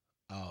myself,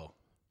 oh,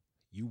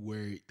 you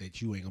worried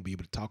that you ain't going to be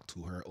able to talk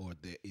to her or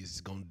that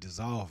it's going to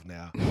dissolve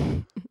now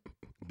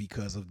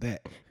because of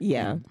that.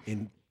 Yeah.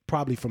 And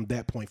probably from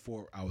that point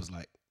forward, I was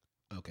like,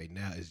 okay,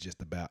 now it's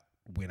just about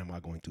when am I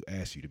going to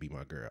ask you to be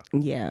my girl?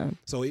 Yeah.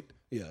 So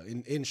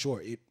in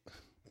short,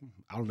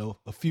 I don't know,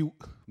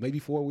 maybe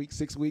 4 weeks,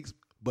 6 weeks.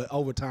 But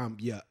over time,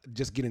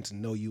 just getting to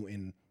know you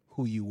and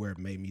who you were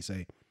made me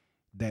say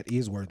that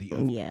is worthy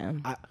of. Yeah.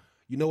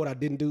 You know what I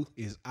didn't do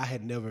is I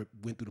had never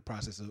went through the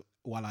process of,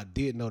 while I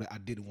did know that I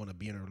didn't want to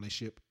be in a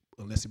relationship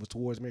unless it was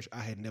towards marriage, I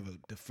had never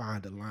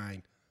defined a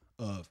line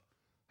of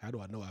how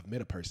do I know I've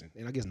met a person?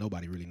 And I guess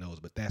nobody really knows,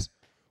 but that's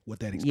what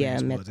that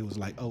experience was. It was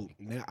like, oh,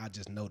 now I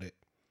just know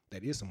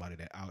that is somebody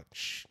that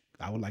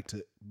I would like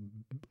to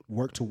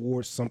work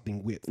towards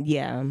something with.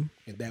 Yeah.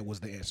 And that was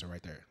the answer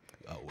right there.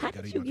 How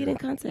did you get in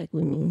contact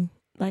with me?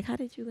 Like, how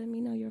did you let me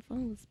know your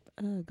phone was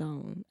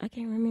gone? I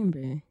can't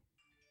remember.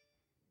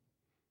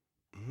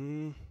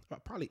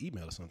 Probably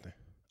email or something.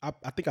 I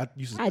think I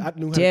used to. I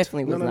knew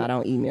definitely was not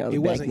on email. It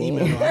wasn't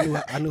email.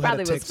 No, I knew how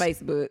to text. Probably was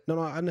Facebook.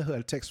 No, I knew how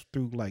to text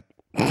through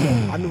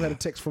I knew how to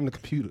text from the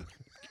computer.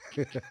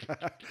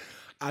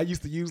 I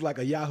used to use like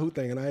a Yahoo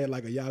thing, and I had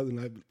like a Yahoo, and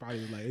I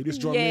probably was like, hey, this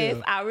drunk Yes,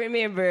 mail. I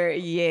remember.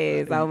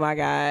 Yes. Oh my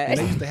God. And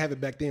they used to have it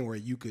back then where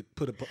you could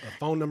put a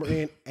phone number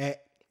in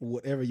at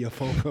whatever your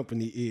phone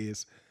company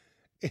is,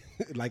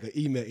 like an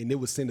email, and it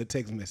would send a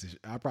text message.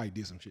 I probably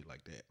did some shit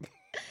like that.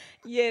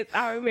 Yes,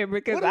 I remember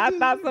because I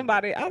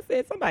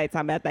said somebody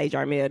talking about that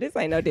Jarmel. This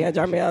ain't no damn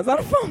Jarmel. I was on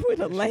the phone with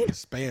a lady.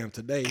 Spam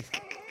today.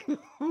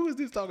 Who is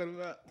this talking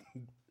about?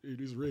 Hey,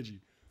 this is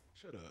Reggie.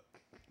 Shut up.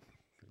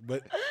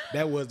 But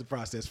that was the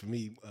process for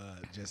me,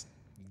 just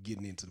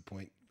getting into the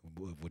point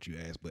of what you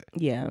asked. But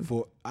Yeah.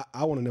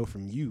 I want to know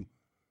from you,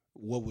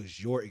 what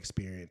was your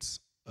experience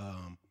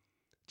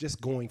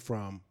just going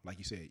from, like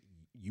you said,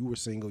 you were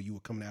single, you were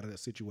coming out of that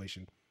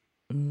situation,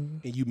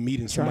 and you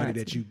meeting somebody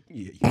that you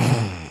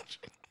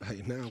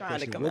hey, now I'm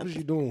questioning, what was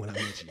you doing when I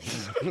met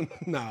you?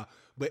 Nah,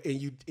 but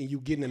and you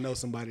getting to know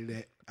somebody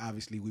that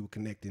obviously we were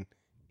connecting,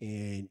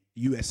 and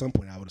you at some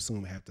point I would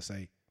assume have to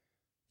say,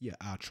 yeah,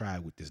 I'll try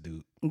with this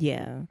dude.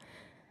 Yeah.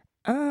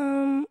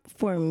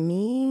 For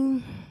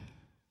me,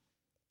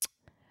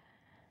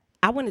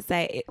 I want to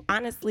say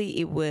honestly,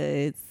 it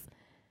was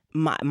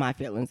my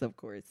feelings, of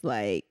course.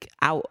 Like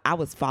I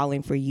was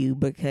falling for you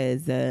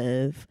because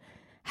of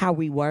how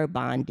we were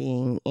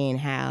bonding and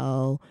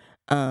how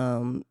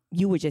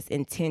you were just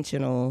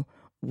intentional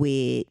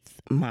with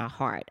my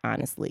heart,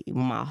 honestly.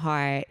 My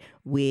heart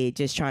with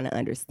just trying to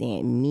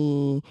understand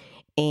me,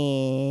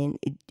 and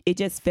it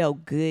just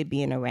felt good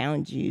being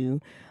around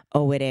you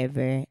or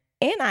whatever.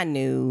 And I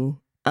knew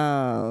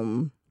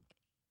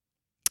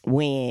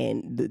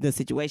when the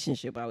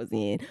situationship I was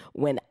in,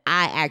 when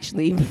I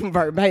actually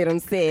verbatim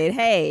said,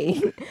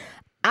 hey,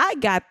 I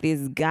got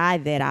this guy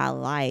that I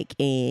like,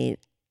 and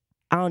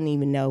I don't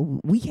even know,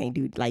 we can't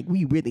do, like,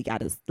 we really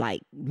got to,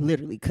 like,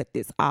 literally cut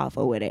this off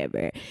or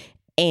whatever.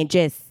 And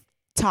just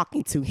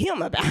talking to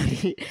him about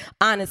it,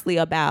 honestly,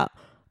 about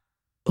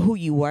who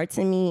you were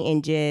to me,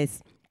 and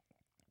just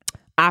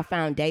our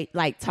foundation,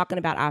 like, talking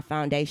about our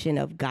foundation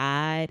of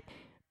God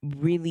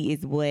really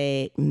is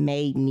what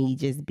made me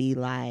just be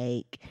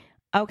like,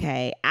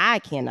 okay, I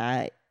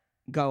cannot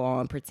go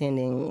on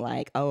pretending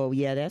like, oh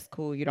yeah, that's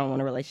cool, you don't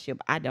want a relationship.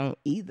 I don't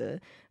either,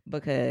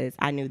 because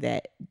I knew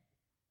that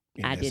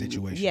I didn't.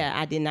 Situation. Yeah,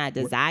 I did not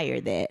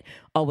desire that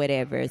or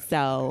whatever.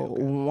 So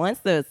once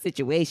the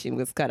situation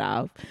was cut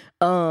off,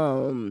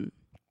 I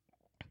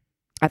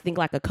think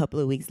like a couple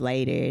of weeks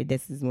later,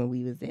 this is when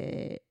we was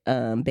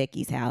at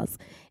Becky's house,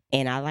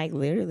 and I like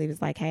literally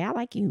was like, hey, I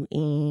like you,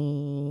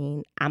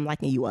 and I'm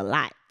liking you a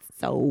lot.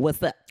 So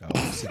what's up?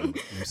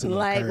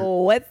 Like,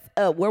 what's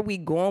up? Where we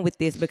going with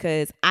this?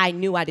 Because I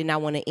knew I did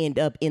not want to end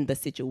up in the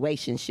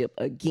situationship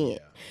again. Yeah.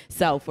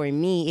 So for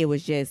me, it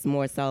was just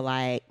more so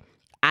like,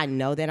 I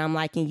know that I'm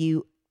liking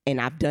you,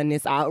 and I've done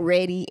this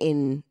already,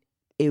 and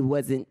it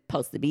wasn't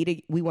supposed to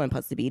be. We weren't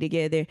supposed to be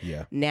together.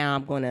 Yeah. Now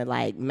I'm gonna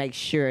like make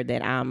sure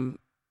that I'm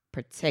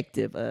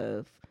protective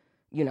of,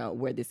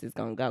 where this is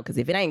gonna go. Because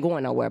if it ain't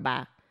going nowhere,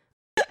 bye.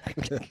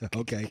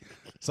 Okay,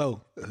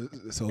 so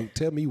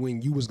tell me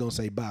when you was gonna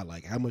say bye.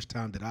 Like, how much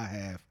time did I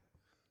have?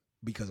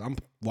 Because I'm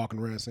walking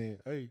around saying,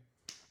 hey,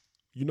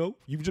 you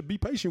just be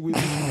patient with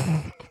me.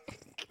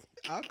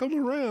 I'll come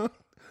around.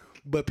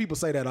 But people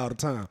say that all the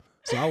time.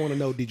 So I want to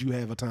know, did you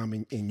have a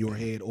time in your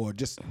head, or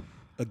just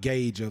a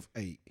gauge of,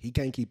 hey, he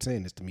can't keep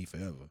saying this to me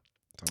forever?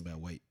 Talking about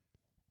wait.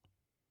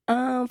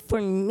 For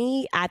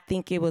me, I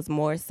think it was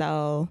more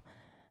so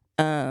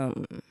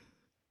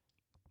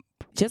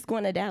just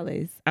going to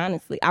Dallas,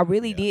 honestly. I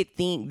really did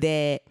think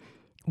that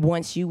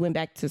once you went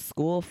back to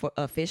school for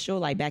official,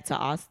 like back to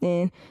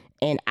Austin,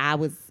 and I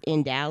was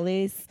in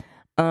Dallas,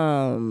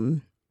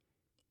 I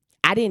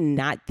did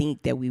not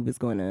think that we was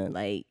going to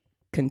like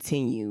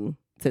continue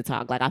to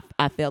talk. Like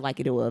I felt like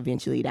it will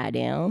eventually die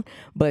down.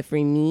 But for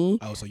me,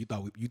 so you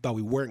thought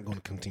we weren't going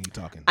to continue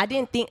talking. I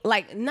didn't think,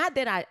 like, not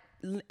that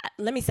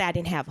let me say I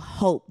didn't have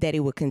hope that it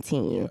would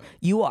continue. Yeah.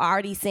 You were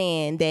already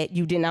saying that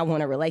you did not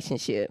want a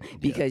relationship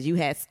because you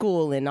had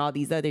school and all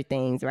these other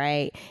things,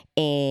 right?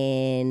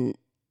 And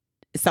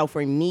so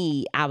for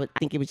me, I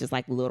think it was just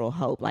like little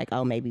hope, like,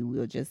 oh, maybe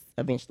we'll just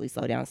eventually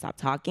slow down and stop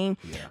talking.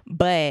 Yeah.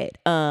 But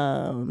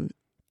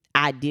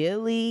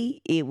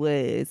ideally, it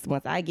was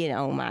once I get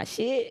on my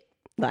shit,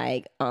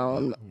 like,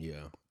 I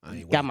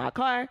ain't got my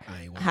car,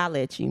 holla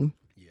at you.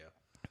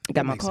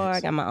 Got my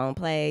car, got my own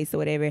place or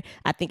whatever.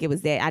 I think it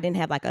was that I didn't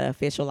have like an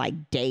official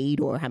like date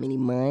or how many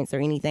months or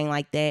anything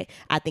like that.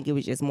 I think it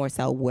was just more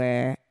so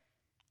where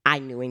I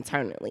knew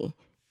internally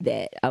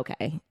that,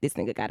 okay, this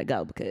nigga got to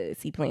go because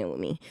he playing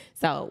with me.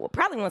 So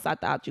probably once I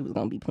thought you was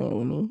going to be playing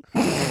with me.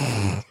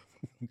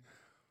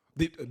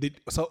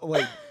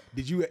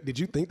 Did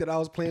you think that I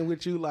was playing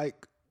with you?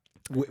 Like,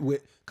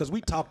 because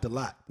we talked a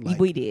lot. Like,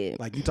 we did.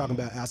 Like, you talking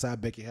about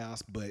outside Becky's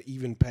house, but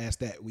even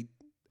past that,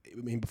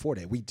 before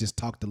that, we just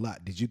talked a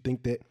lot. Did you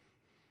think that,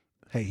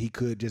 hey, he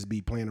could just be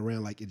playing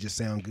around, like it just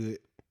sound good?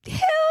 Hell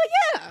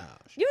yeah.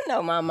 You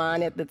know my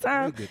mind at the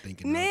time. You're good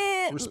thinking,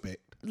 man. Respect.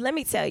 Let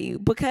me tell you,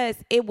 because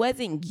it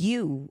wasn't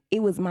you.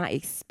 It was my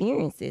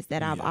experiences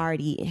that I've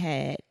already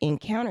had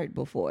encountered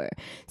before.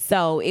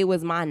 So it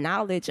was my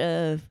knowledge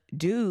of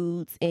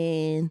dudes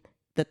and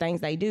the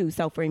things they do.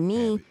 So for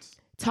me,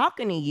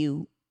 talking to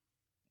you,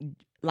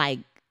 like,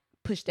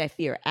 push that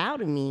fear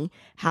out of me.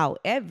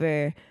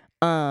 However,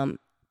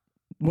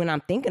 when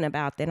I'm thinking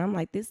about that, I'm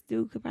like, this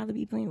dude could probably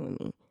be playing with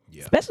me.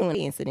 Yeah. Especially when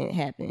the incident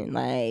happened.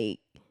 Like,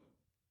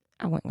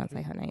 I wasn't going to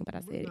say her name, but I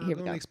said it. Here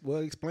we go.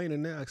 Explain it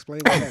now. Explain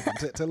what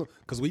happened. Tell them.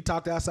 Because we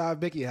talked outside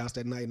Becky's house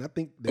that night, and I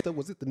think,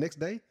 was it the next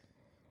day?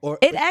 Or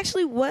it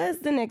actually was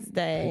the next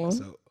day.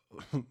 So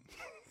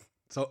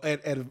So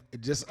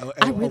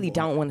I really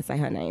don't want to say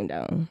her name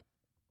though.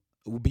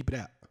 We'll beep it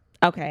out.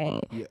 Okay.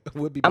 Yeah,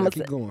 we'll beep it out.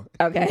 Keep going.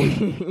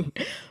 Okay.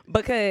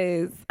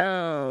 Because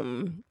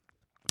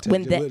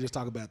we'll just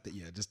talk about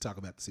just talk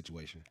about the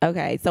situation.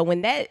 Okay, so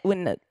when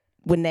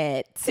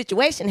that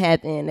situation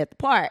happened at the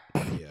park,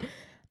 Yeah.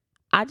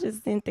 I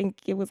just didn't think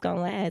it was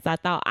gonna last.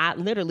 I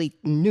literally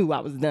knew I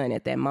was done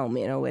at that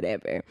moment or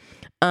whatever.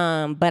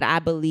 But I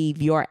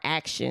believe your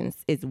actions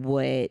is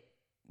what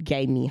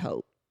gave me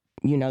hope.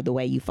 You know, the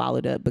way you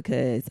followed up,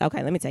 because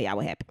okay, let me tell y'all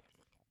what happened.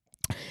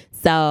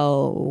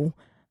 So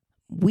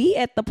we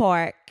at the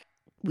park,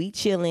 we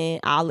chilling.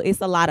 It's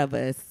a lot of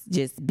us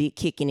just be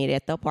kicking it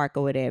at the park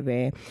or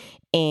whatever.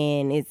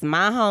 And it's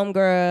my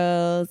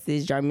homegirls,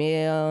 it's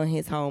Jarmel,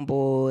 his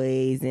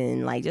homeboys,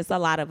 and like just a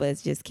lot of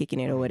us just kicking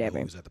it or whatever.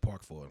 Who was at the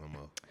park for no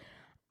more?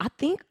 I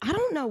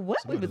don't know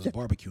what Somebody was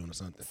barbecuing or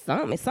something.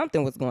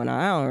 Something was going on.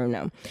 I don't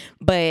know.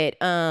 But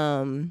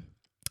I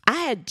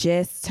had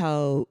just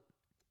told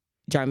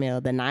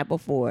Jarmel the night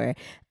before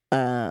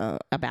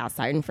about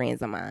certain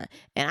friends of mine.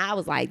 And I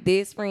was like,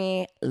 this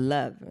friend,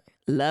 love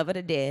her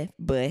to death.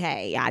 But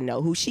hey, I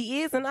know who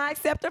she is and I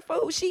accept her for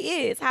who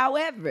she is.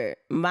 However,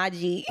 my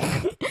G,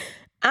 I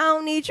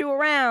don't need you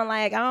around.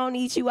 Like, I don't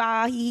need you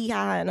all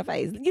hee-hee-ha in the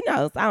face. You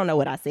know, so I don't know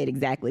what I said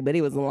exactly, but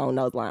it was along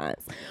those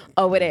lines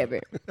or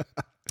whatever.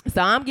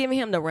 So I'm giving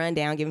him the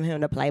rundown, giving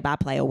him the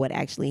play-by-play of what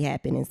actually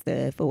happened and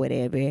stuff or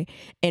whatever,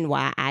 and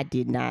why I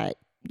did not,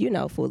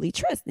 fully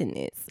trust in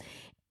this.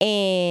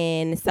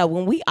 And so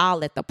when we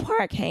all at the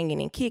park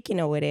hanging and kicking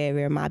or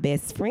whatever, my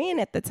best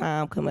friend at the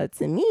time come up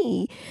to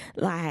me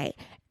like,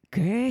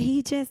 girl,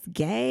 he just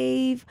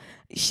got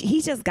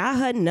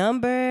her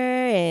number,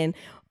 and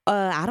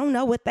I don't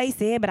know what they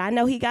said, but I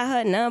know he got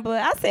her number.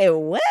 I said,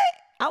 what?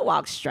 I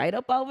walked straight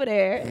up over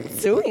there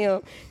to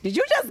him. Did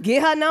you just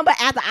get her number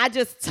after I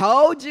just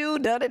told you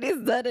none of this,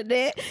 none of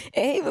that?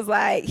 And he was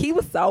like, he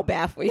was so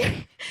baffled.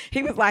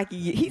 He was like,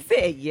 he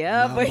said,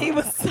 yeah, nah, but he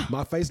was so...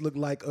 My face looked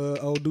like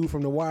old dude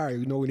from The Wire,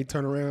 when he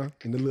turned around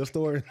in the little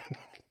store,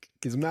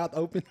 his mouth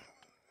open.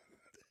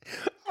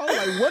 I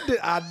was like, what did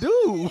I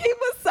do? He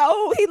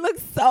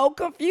looked so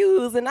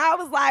confused. And I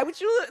was like,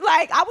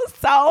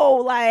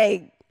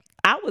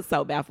 I was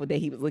so baffled that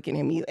he was looking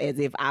at me as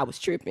if I was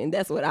tripping.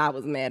 That's what I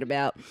was mad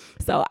about.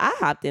 So I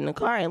hopped in the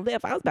car and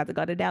left. I was about to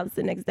go to Dallas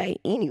the next day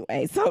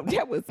anyway. So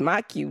that was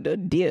my cue to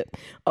dip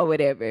or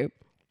whatever.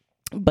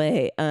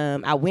 But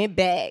I went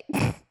back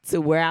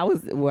to where I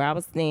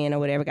was staying or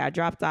whatever, got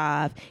dropped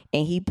off,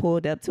 and he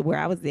pulled up to where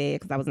I was at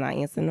because I was not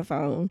answering the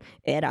phone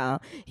at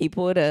all. He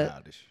pulled up.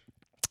 Childish.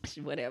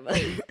 Whatever.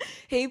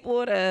 He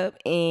pulled up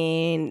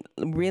and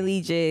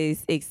really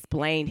just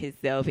explained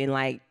himself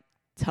and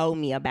told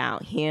me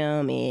about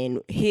him and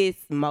his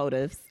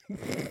motives,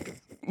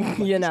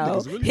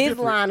 really his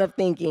line of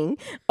thinking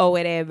or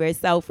whatever.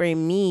 So for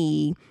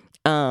me,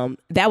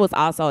 that was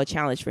also a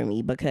challenge for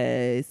me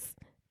because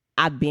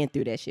I've been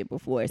through that shit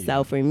before. Yeah.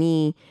 So for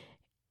me,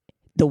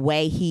 the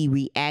way he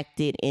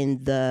reacted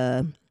in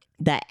the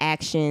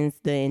actions,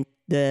 the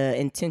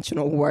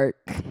intentional work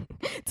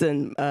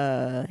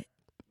to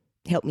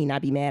help me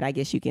not be mad, I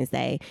guess you can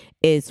say,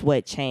 is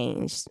what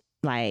changed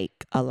a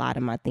lot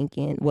of my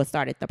thinking, what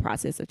started the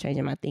process of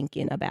changing my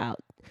thinking about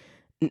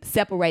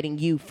separating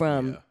you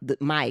from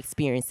my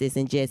experiences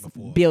and just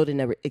building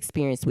an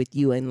experience with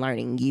you and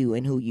learning you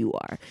and who you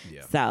are.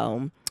 Yeah.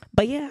 So,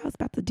 but yeah, I was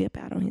about to dip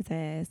out on his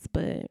ass,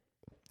 but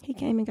he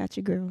came and got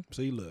your girl.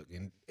 So you look,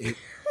 and it,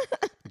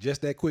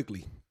 just that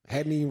quickly,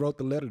 hadn't even wrote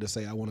the letter to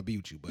say I want to be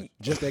with you, but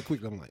just that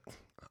quickly, I'm like,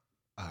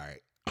 all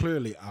right.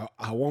 Clearly,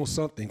 I want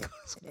something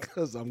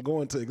because I'm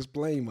going to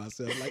explain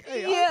myself. Like,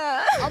 hey,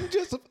 yeah.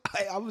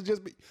 I was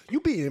just,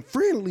 you being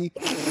friendly.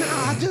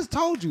 Nah, I just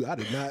told you. I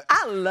did not.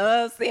 I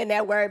love saying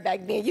that word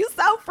back then. You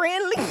so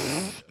friendly.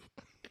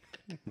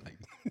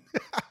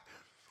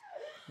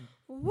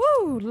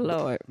 Woo,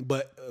 Lord.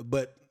 But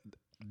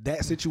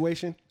that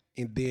situation,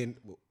 and then,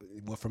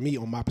 well, for me,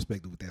 on my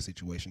perspective with that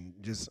situation,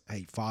 just,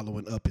 hey,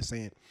 following up and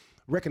saying,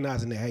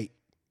 recognizing that, hey,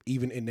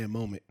 even in that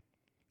moment,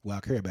 well,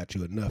 I care about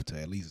you enough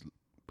to at least,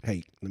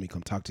 hey, let me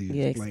come talk to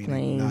you,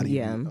 explain not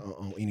even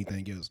on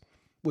anything else,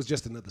 was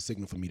just another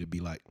signal for me to be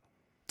like,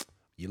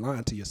 you're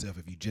lying to yourself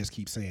if you just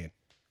keep saying,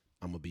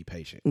 I'm going to be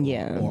patient.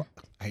 Or,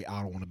 hey,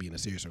 I don't want to be in a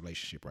serious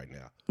relationship right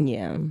now.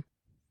 Yeah.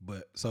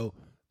 But so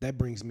that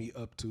brings me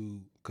up to,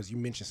 because you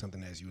mentioned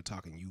something as you were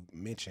talking. You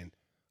mentioned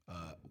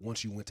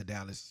once you went to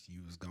Dallas,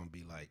 you was going to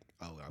be like,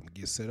 oh, I'm going to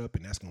get set up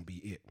and that's going to be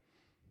it.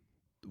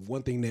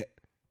 One thing that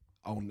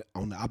on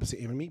the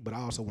opposite end of me, but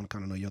I also want to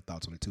kind of know your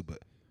thoughts on it too, but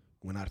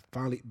when I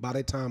finally, by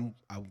that time,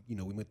 we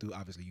went through,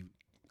 obviously,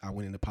 I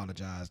went and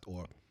apologized,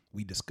 or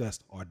we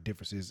discussed our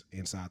differences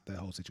inside that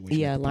whole situation.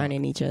 Yeah,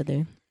 learning each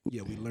other.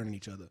 Yeah, we learning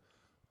each other.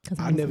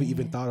 I never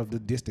even thought of the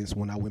distance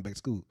when I went back to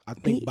school. I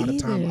think by the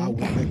time I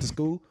went back to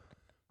school,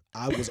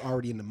 I was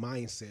already in the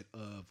mindset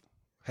of,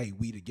 hey,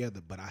 we together,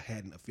 but I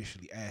hadn't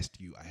officially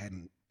asked you. I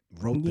hadn't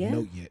wrote the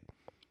note yet.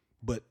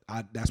 But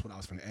that's what I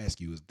was going to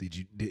ask you is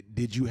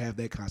did you have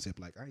that concept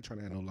like I ain't trying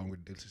to have no longer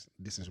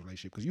distance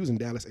relationship because you was in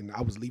Dallas and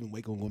I was leaving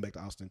Waco and going back to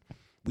Austin.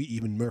 We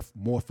even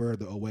more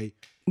further away.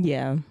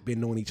 Yeah.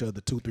 Been knowing each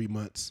other 2-3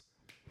 months,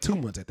 2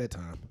 months at that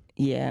time.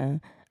 Yeah.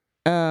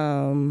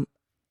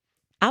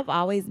 I've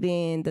always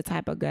been the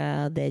type of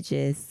girl that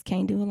just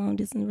can't do a long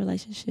distance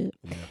relationship.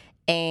 Yeah.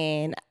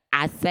 And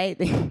I say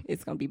that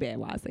it's gonna be bad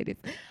while I say this.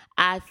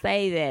 I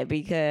say that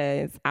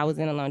because I was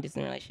in a long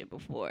distance relationship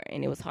before,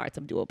 and it was hard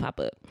to do a pop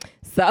up.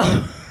 So,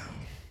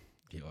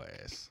 your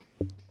ass.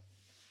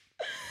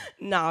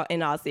 No,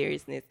 in all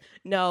seriousness,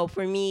 no.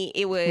 For me,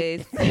 it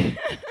was.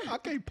 I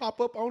can't pop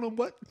up on them.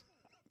 What?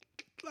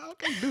 I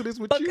can't do this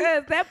with you.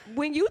 Because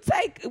when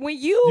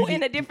you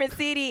in a different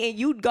city and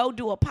you go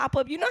do a pop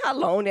up, you know how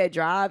long that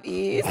drive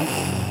is.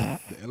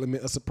 The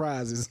element of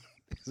surprise is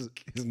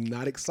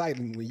not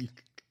exciting when you.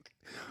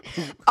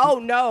 Oh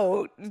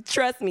no,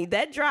 trust me,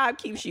 that drive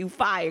keeps you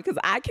fired because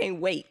I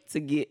can't wait to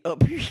get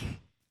up here.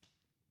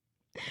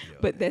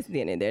 But that's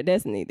then and there.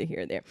 That's neither here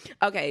nor there.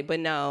 Okay,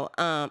 but no,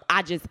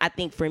 I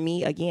think for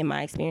me, again,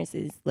 my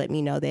experiences let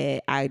me know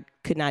that I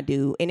could not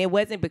do, and it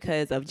wasn't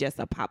because of just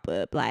a pop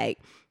up. Like,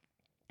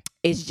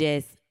 it's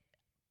just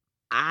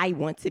I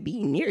want to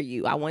be near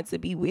you. I want to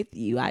be with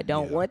you. I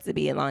don't want to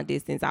be in long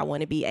distance. I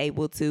want to be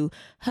able to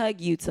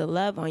hug you, to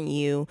love on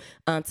you,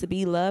 to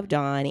be loved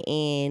on.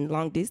 And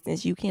long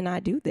distance, you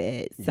cannot do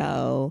that. Yeah.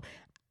 So,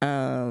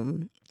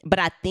 but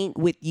I think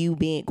with you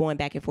going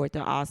back and forth to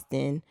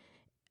Austin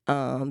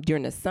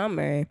during the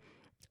summer,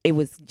 it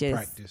was just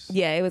practice.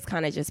 Yeah, it was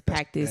kind of just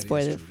practice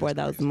for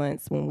those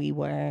months when we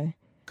were.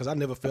 Because I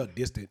never felt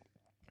distant.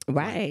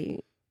 Right.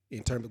 Like,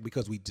 in terms of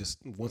because we just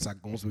once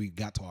we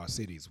got to our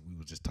cities, we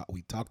was just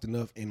we talked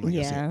enough and like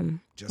I said,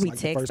 just we like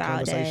text the first all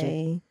conversation.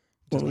 Day.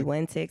 When we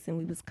wasn't texting,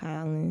 we was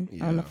calling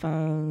on the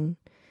phone.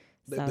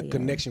 The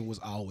connection was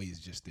always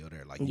just still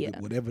there. Like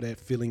whatever that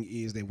feeling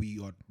is that we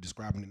are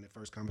describing in the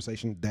first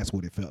conversation, that's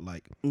what it felt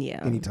like.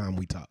 Yeah. Anytime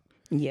we talk.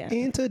 Yeah.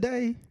 And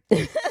today.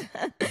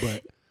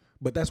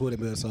 but that's what it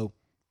was. So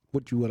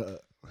what you wanna?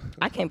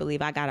 I can't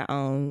believe I got to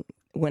own.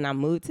 When I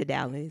moved to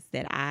Dallas,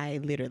 that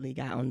I literally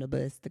got on the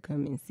bus to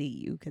come and see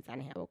you because I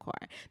didn't have a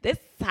car. That's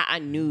how I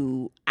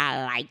knew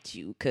I liked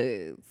you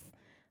because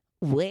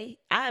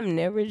I've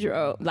never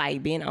drove,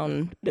 like, been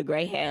on the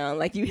Greyhound.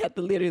 Like, you have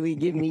to literally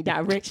give me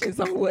directions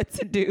on what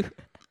to do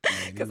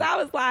because I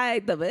was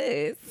like, the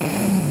bus.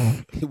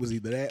 It was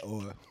either that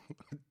or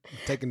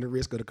taking the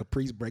risk of the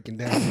Caprice breaking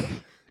down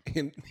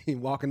and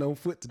walking on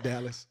foot to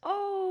Dallas.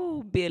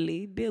 Oh,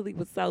 Billy. Billy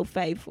was so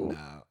faithful.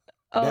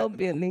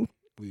 Billy.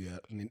 Yeah,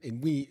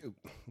 and we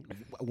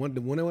one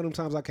of them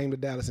times I came to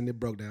Dallas and it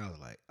broke down. I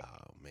was like,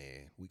 "Oh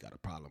man, we got a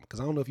problem."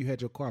 Because I don't know if you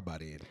had your car by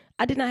then.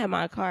 I did not have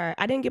my car.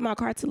 I didn't get my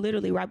car till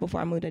literally right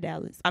before I moved to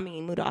Dallas.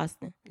 Moved to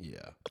Austin.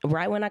 Yeah.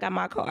 Right when I got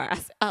my car, I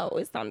said, "Oh,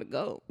 it's time to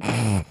go."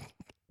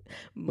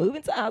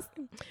 Moving to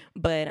Austin,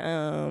 but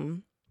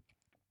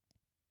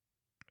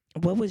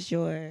what was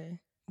your?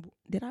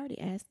 Did I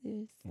already ask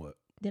this? What?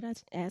 Did I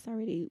ask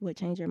already? What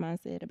changed your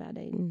mindset about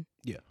dating?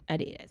 Yeah, I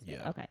did ask.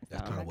 Yeah, okay,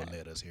 that's kind of what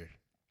led us here.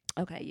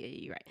 Okay, yeah,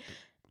 you're right.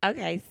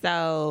 Okay,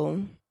 so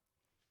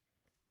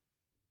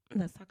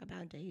let's talk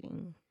about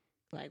dating.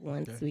 Like,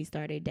 once we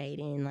started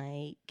dating,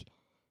 like...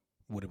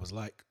 What it was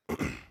like?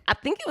 I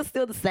think it was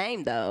still the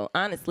same, though,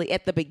 honestly.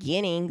 At the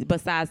beginning,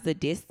 besides the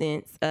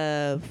distance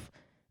of,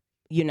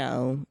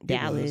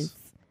 Dallas.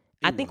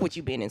 I think what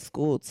you've been in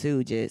school,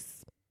 too,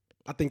 just...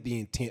 I think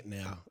the intent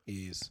now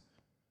is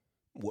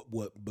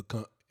what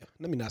become...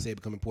 Let me not say it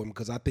become important,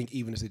 because I think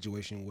even a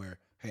situation where,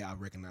 hey, I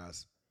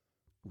recognize...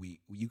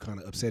 you kind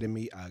of upsetting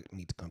me. I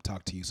need to come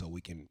talk to you so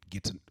we can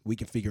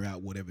figure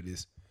out whatever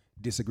this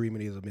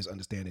disagreement is or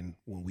misunderstanding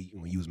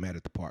when you was mad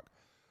at the park.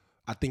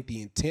 I think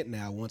the intent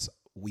now, once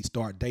we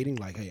start dating,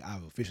 like, hey,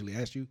 I've officially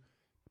asked you,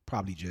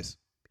 probably just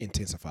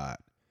intensified.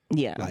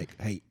 Yeah. Like,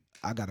 hey,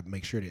 I got to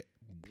make sure that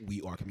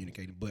we are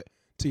communicating. But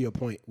to your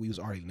point, we was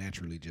already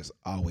naturally just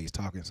always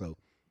talking. So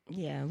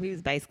yeah, we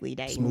was basically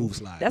dating. Smooth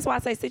slide. That's why I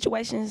say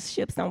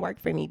situationships don't work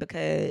for me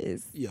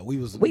because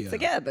we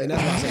together. And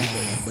that's why I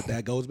say, but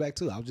that goes back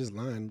to I was just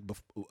lying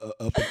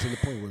up until the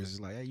point where it's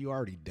just like, hey, you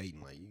already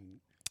dating, like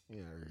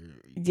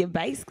yeah,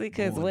 basically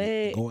because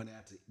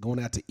going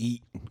out to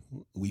eat,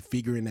 we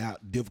figuring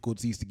out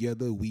difficulties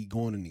together. We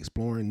going and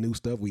exploring new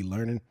stuff. We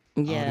learning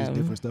all this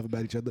different stuff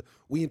about each other.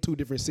 We in 2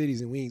 different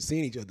cities and we ain't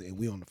seen each other and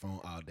we on the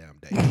phone all damn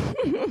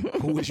day.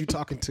 Who was you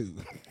talking to?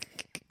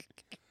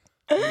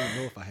 I don't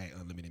know if I had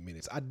unlimited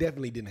minutes. I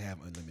definitely didn't have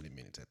unlimited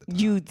minutes at the time.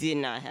 You did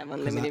not have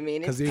unlimited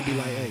minutes. Because it'd be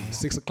like, hey,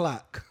 6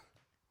 o'clock.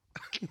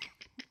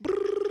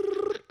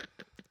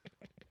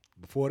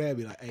 Before that, I'd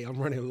be like, hey, I'm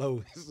running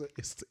low.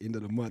 It's the end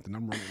of the month and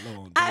I'm running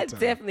low on I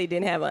definitely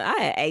didn't have I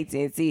had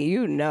AT&T.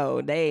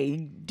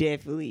 They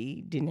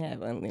definitely didn't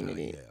have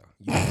unlimited.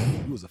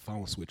 You was a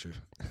phone switcher.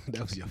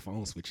 That was your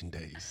phone switching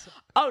days.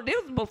 Oh, this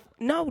was before.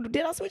 No,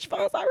 did I switch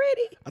phones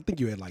already? I think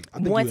you had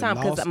one time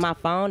because my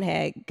phone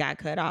got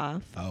cut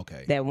off. Oh,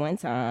 okay. That one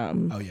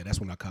time. Oh yeah,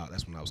 that's when I called.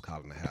 That's when I was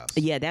calling the house.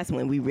 Yeah, that's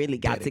when we really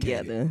got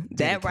together.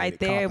 That right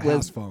there was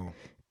house phone.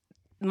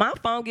 my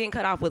phone getting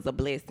cut off was a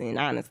blessing,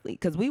 honestly,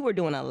 because we were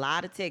doing a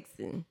lot of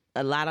texting,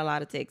 a lot of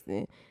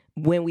texting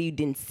when we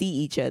didn't see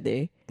each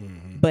other.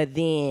 Mm-hmm. But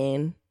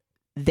then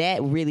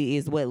that really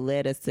is what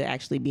led us to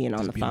actually being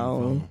on the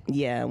phone.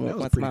 Yeah, That was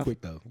once pretty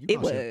quick though. It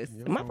was.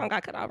 My phone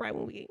got cut off right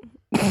when we.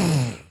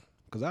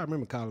 Because I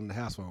remember calling the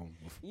house phone.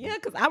 Yeah,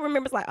 because I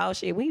remember it's like, oh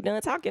shit, we done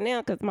talking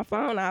now because my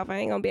phone off. I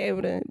ain't gonna be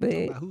able to. But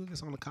I'm like, who's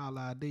this on the call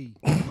ID?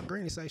 My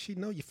granny say she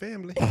know your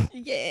family.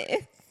 yeah.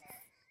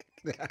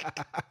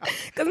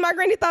 Because my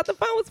granny thought the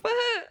phone was for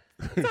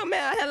her. So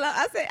man, hello.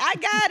 I said, I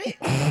got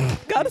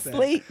it. Go to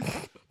sleep.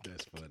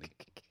 That's funny.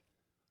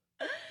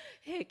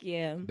 Heck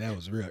yeah. That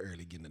was real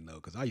early getting to know.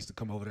 Because I used to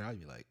come over there. I'd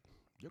be like,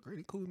 your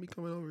granny cool with me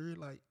coming over here?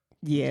 Like,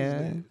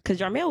 yeah. Because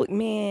Jarmel,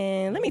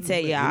 man, let me tell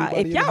y'all, everybody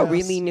if in the y'all house,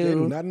 really they do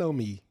knew, not know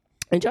me.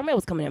 and Jarmel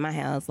was coming in my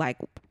house like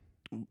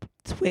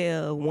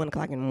 12, 1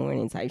 o'clock in the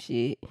morning type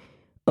shit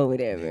or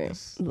whatever.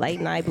 Yes.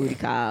 Late night booty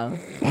call.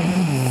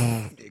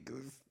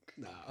 Niggas.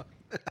 Nah.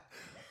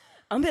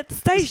 I'm at the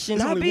station.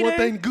 There's I'll only be one there.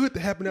 thing good to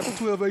happen after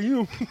 12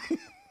 a.m.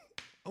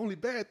 Only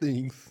bad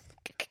things.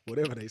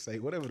 Whatever they say,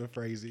 whatever the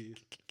phrase is.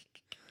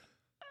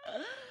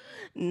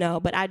 No,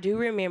 but I do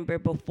remember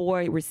before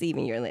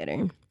receiving your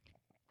letter,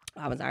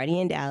 I was already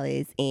in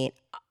Dallas, and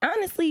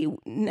honestly,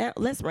 now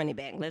let's run it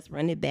back.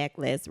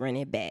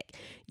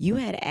 You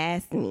had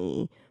asked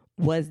me,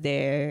 was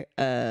there,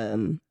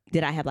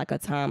 did I have like a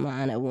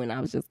timeline of when I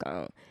was just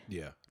gone?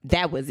 Yeah.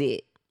 That was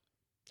it.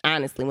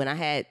 Honestly, when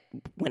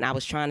I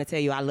was trying to tell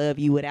you I love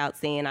you without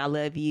saying I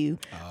love you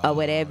or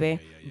whatever,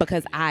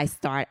 because I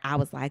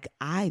was like,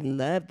 I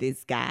love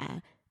this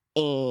guy.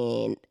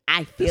 And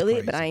I feel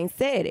it, but I ain't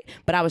said it.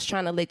 But I was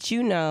trying to let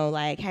you know,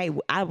 like, hey,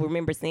 I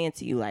remember saying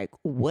to you, like,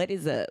 what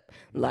is up?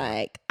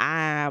 Like,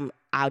 I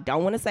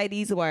don't want to say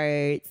these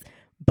words,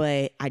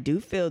 but I do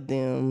feel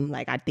them.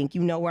 Like, I think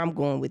you know where I'm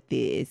going with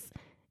this.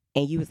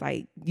 And you was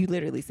like, you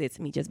literally said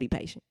to me, just be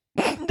patient.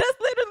 That's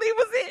literally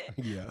was it.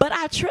 Yeah. But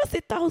I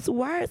trusted those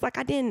words. Like,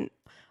 I didn't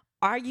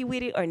argue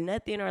with it or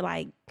nothing or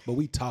like. But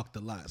we talked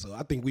a lot. So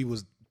I think we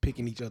was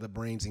picking each other's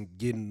brains and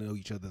getting to know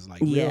each other's like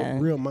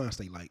real mind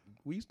state. Like,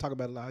 we used to talk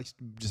about a lot. I used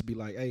to just be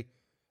like, hey,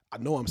 I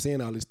know I'm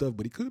saying all this stuff,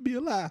 but it could be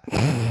a lie.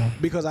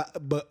 because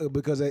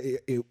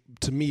it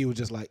to me, it was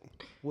just like,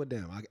 well,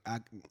 damn, I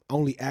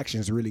only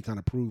actions really kind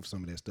of prove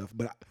some of that stuff.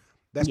 But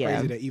that's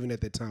crazy that even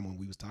at that time when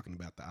we was talking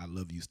about the I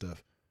love you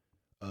stuff,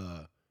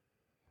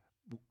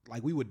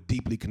 like we were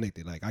deeply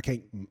connected. Like I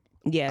can't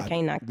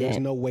knock that. There's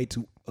no way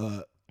to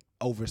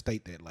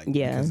overstate that. Like,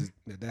 because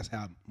that's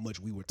how much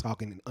we were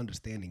talking and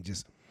understanding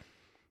just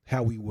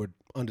how we were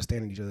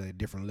understanding each other at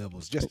different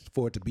levels, just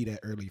for it to be that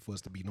early for us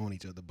to be knowing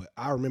each other. But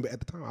I remember at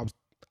the time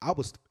I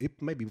was it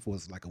maybe before it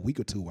was like a week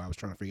or two where I was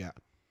trying to figure out,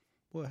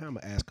 well, how I'm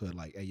gonna ask her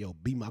like, hey, yo,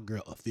 be my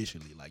girl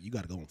officially. Like, you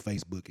got to go on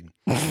Facebook. And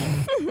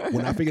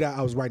when I figured out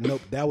I was writing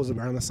up, that was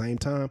around the same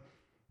time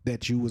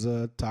that you was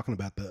talking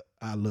about the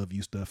I love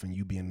you stuff and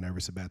you being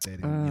nervous about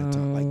that. And your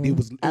time. Like it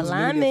was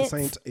literally at the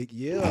same time.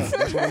 Yeah,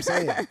 that's what I'm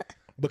saying.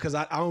 Because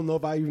I don't know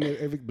if I even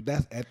ever, but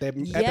that's at that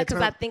time. Yeah,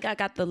 because I think I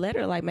got the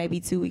letter like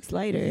maybe 2 weeks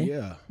later.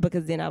 Yeah.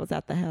 Because then I was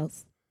out the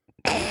house.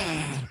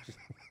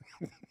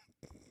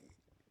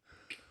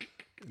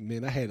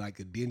 Man, I had like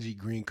a dingy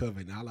green cover,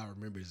 and all I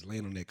remember is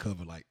laying on that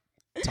cover, like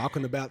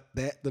talking about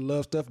the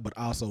love stuff, but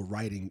also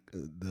writing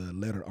the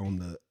letter on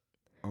the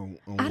on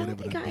I don't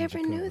think I ever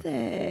knew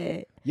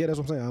that. Yeah, that's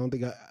what I'm saying. I don't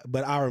think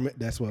but I remember.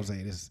 That's what I'm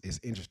saying. It's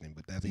interesting,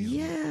 but that's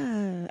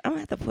yeah. I'm gonna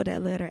have to pull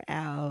that letter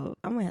out.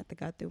 I'm gonna have to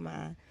go through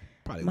my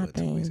thing.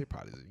 2 weeks. You're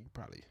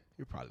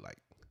probably like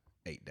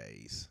 8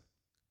 days.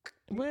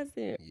 Was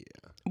it?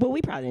 Yeah. Well,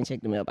 we probably didn't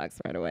check the mailbox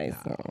right away.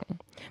 Nah. So.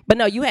 But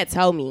no, you had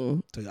told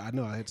me. So I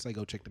know I had to say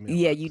go check the mailbox.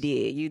 Yeah, you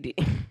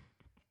did.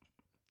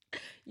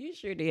 You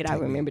sure did. I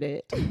remember that.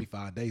 It took me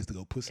 5 days to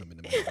go put some in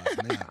the mailbox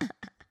now.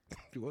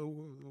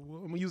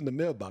 What am I using the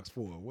mailbox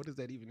for? What is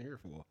that even here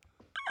for?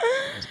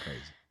 That's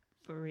crazy.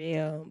 For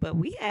real. But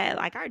we had,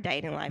 like, our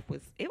dating life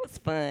was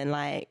fun.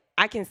 Like,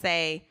 I can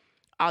say,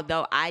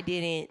 although I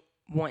didn't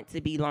want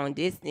to be long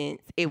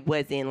distance, it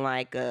wasn't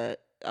like a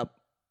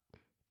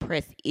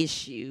press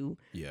issue.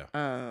 Yeah.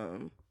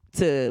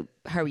 To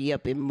hurry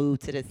up and move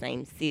to the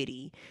same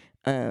city.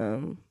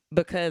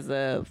 Because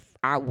of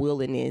our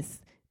willingness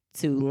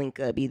to link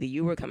up. Either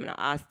you were coming to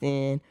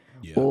Austin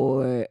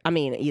or,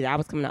 either I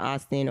was coming to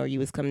Austin or you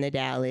was coming to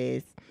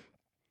Dallas.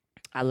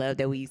 I love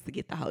that we used to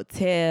get the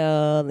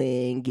hotel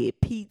and get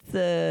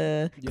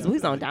pizza because we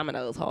was on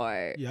Domino's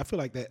hard. Yeah, I feel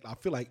like that. I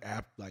feel like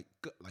like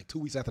 2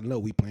 weeks after the note,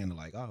 we planned to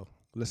like, oh,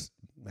 let's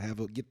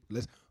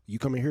you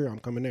come in here, I'm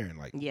coming there, and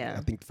like, I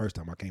think the first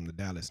time I came to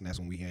Dallas, and that's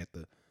when we had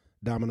the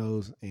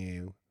Domino's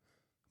and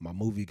my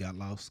movie got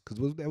lost. Cause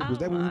was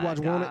that when we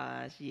watched Wanted?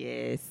 Gosh,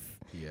 yes.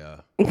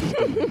 Yeah.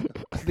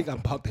 I think I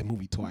bought that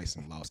movie twice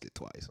and lost it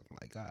twice. I'm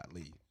like,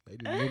 golly,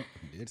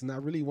 it's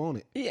not really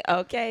Wanted. Yeah,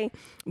 okay,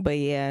 but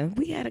yeah,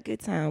 we had a good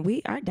time.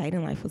 Our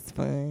dating life was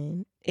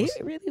fun. It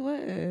really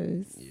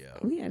was. Yeah.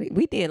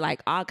 We did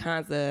like all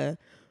kinds of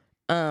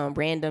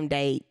random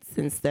dates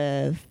and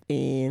stuff,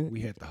 and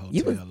we had the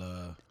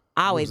hotel.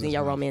 Always in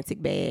your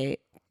romantic bag.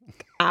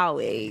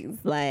 Always.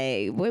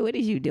 Like, what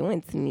is you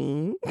doing to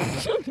me?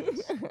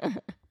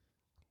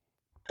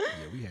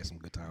 Yeah, we had some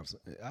good times.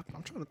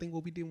 I'm trying to think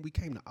what we did when we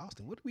came to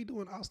Austin. What did we do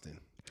in Austin?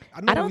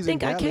 I know we don't was in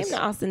think I came Dallas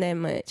to Austin that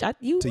much.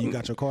 till you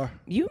got your car.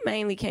 You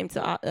mainly came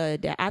to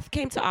I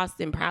came to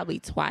Austin probably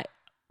twice.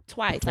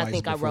 I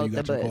think I before rode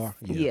you the got your bus. car?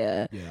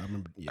 Yeah. Yeah, I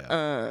remember.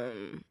 Yeah.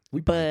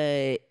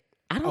 But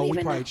I don't we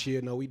even probably know.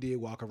 chilled. No, we did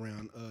walk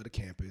around the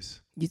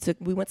campus.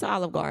 We went to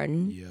Olive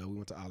Garden. Yeah, we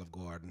went to Olive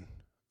Garden.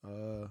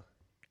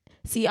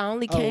 See, I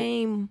only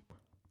came.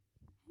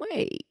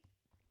 Wait,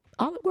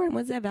 Olive Garden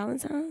was that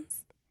Valentine's?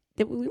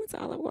 We went to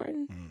Olive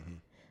Garden? Mm-hmm.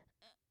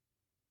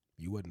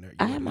 You wasn't there.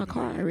 I had my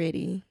car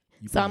already,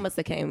 so I must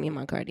have came in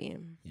my car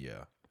then.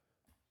 Yeah.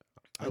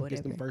 Or I guess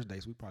whatever. the first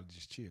days we probably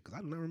just chilled because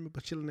I don't remember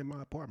chilling in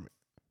my apartment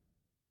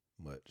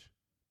much.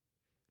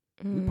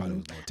 We probably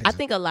was going I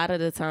think a lot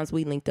of the times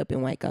we linked up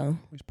in Waco. we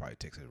was probably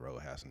Texas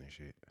Roadhouse and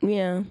shit.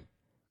 Yeah,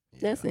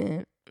 that's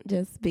it.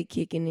 Just be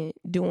kicking it,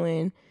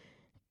 doing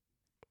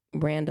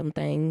random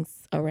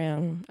things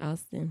around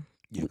Austin.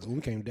 Yeah, because when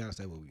we came to Dallas,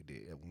 that's what we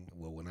did.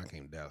 Well, when I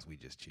came to Dallas, we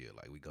just chilled.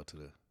 Like we go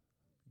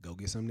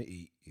get something to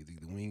eat, either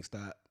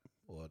Wingstop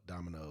or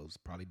Domino's,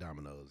 probably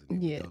Domino's.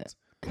 And then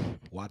we go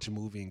watch a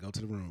movie and go to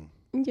the room.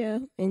 Yeah,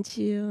 and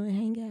chill and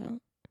hang out.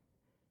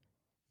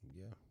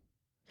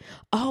 Yeah.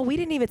 Oh, we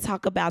didn't even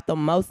talk about the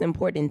most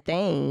important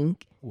thing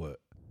What?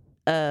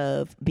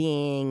 of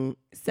being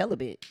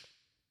celibate.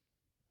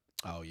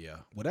 Oh yeah.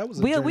 Well, that was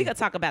We could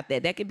talk about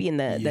that. That could be in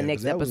the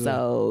next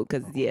episode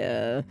because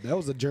that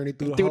was a journey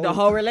through the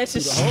whole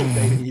relationship, through the whole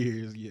dating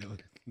years. Yeah.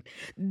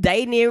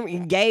 dating,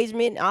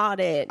 engagement, all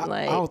that.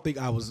 I don't think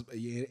I was.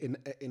 Yeah,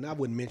 and I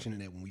wasn't mentioning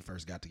that when we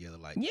first got together.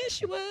 Like,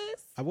 yes, you was.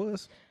 I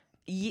was.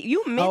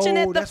 You mentioned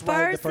it the that's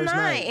right, the first first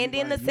night, night. and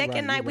then You're the second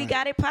right, night you're we right.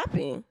 got it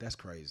popping. That's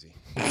crazy.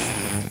 It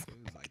was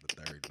like the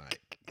third night.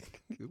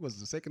 It was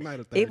the second night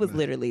or third. It was night?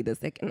 literally the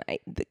second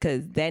night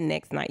because that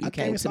next night you I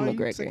came came to and saw you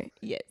McGregor. second-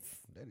 Yes,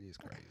 That is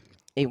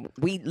crazy.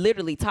 we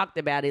literally talked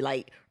about it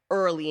like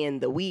early in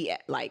the week,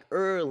 like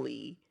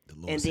early, The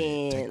Lord and said,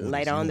 "Take then what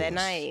later is on that yours.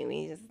 night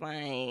we just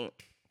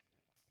like,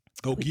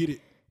 Go get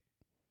it."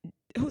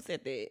 who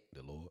said that?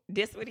 The Lord.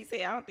 That's what he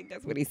said. I don't think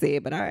that's what he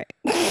said, but all right.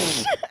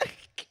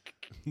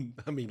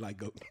 I mean, like,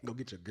 go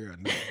get your girl.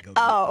 Not go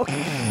Oh.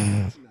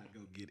 not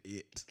go get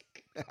it.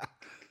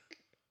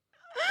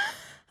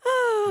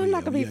 Oh, I'm But not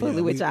yeah, gonna be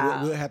fully with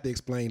y'all. We'll have to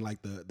explain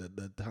like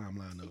the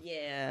timeline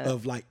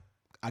of like,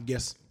 I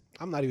guess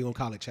I'm not even gonna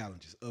call it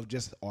challenges of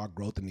just our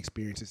growth and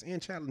experiences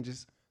and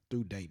challenges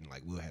through dating.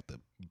 Like we'll have to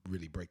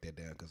really break that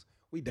down because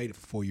we dated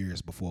for 4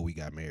 years before we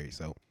got married.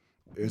 So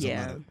there's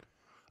a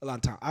lot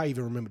of time. I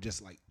even remember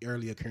just like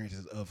early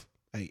occurrences of,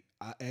 hey,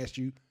 I asked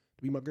you to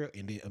be my girl,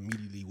 and then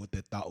immediately what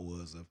that thought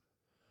was of,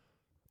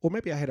 or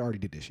maybe I had already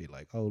did this shit.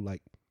 Like, oh,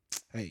 like,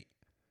 hey,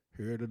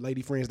 here are the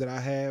lady friends that I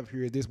have.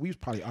 Here is this. We was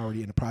probably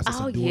already in the process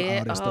of doing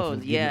all that stuff. Oh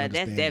and yeah, getting that's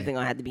understanding. definitely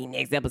gonna have to be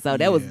next episode.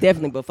 That was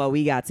definitely before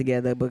we got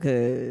together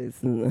because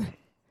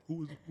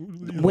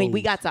when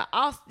we got to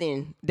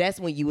Austin, that's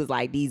when you was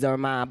like, "These are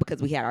mine,"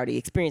 because we had already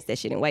experienced that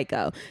shit in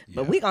Waco.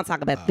 But we gonna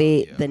talk about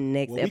the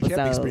next we episode.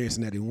 kept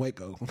experiencing that in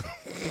Waco.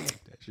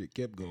 That shit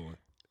kept going.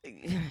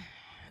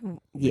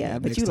 Yeah,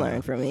 but next you time.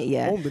 learned from it.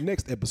 Yeah. On the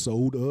next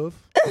episode of.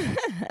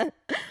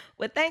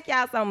 Well, thank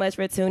y'all so much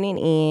for tuning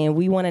in.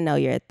 We want to know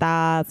your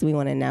thoughts. We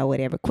want to know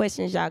whatever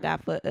questions y'all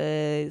got for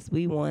us.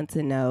 We want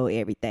to know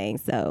everything.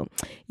 So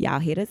y'all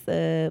hit us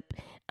up.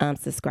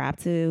 Subscribe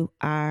to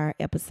our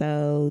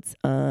episodes.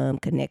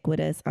 Connect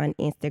with us on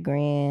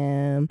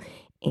Instagram.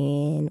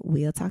 And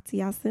we'll talk to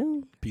y'all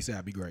soon. Peace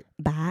out. Be great.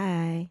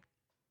 Bye.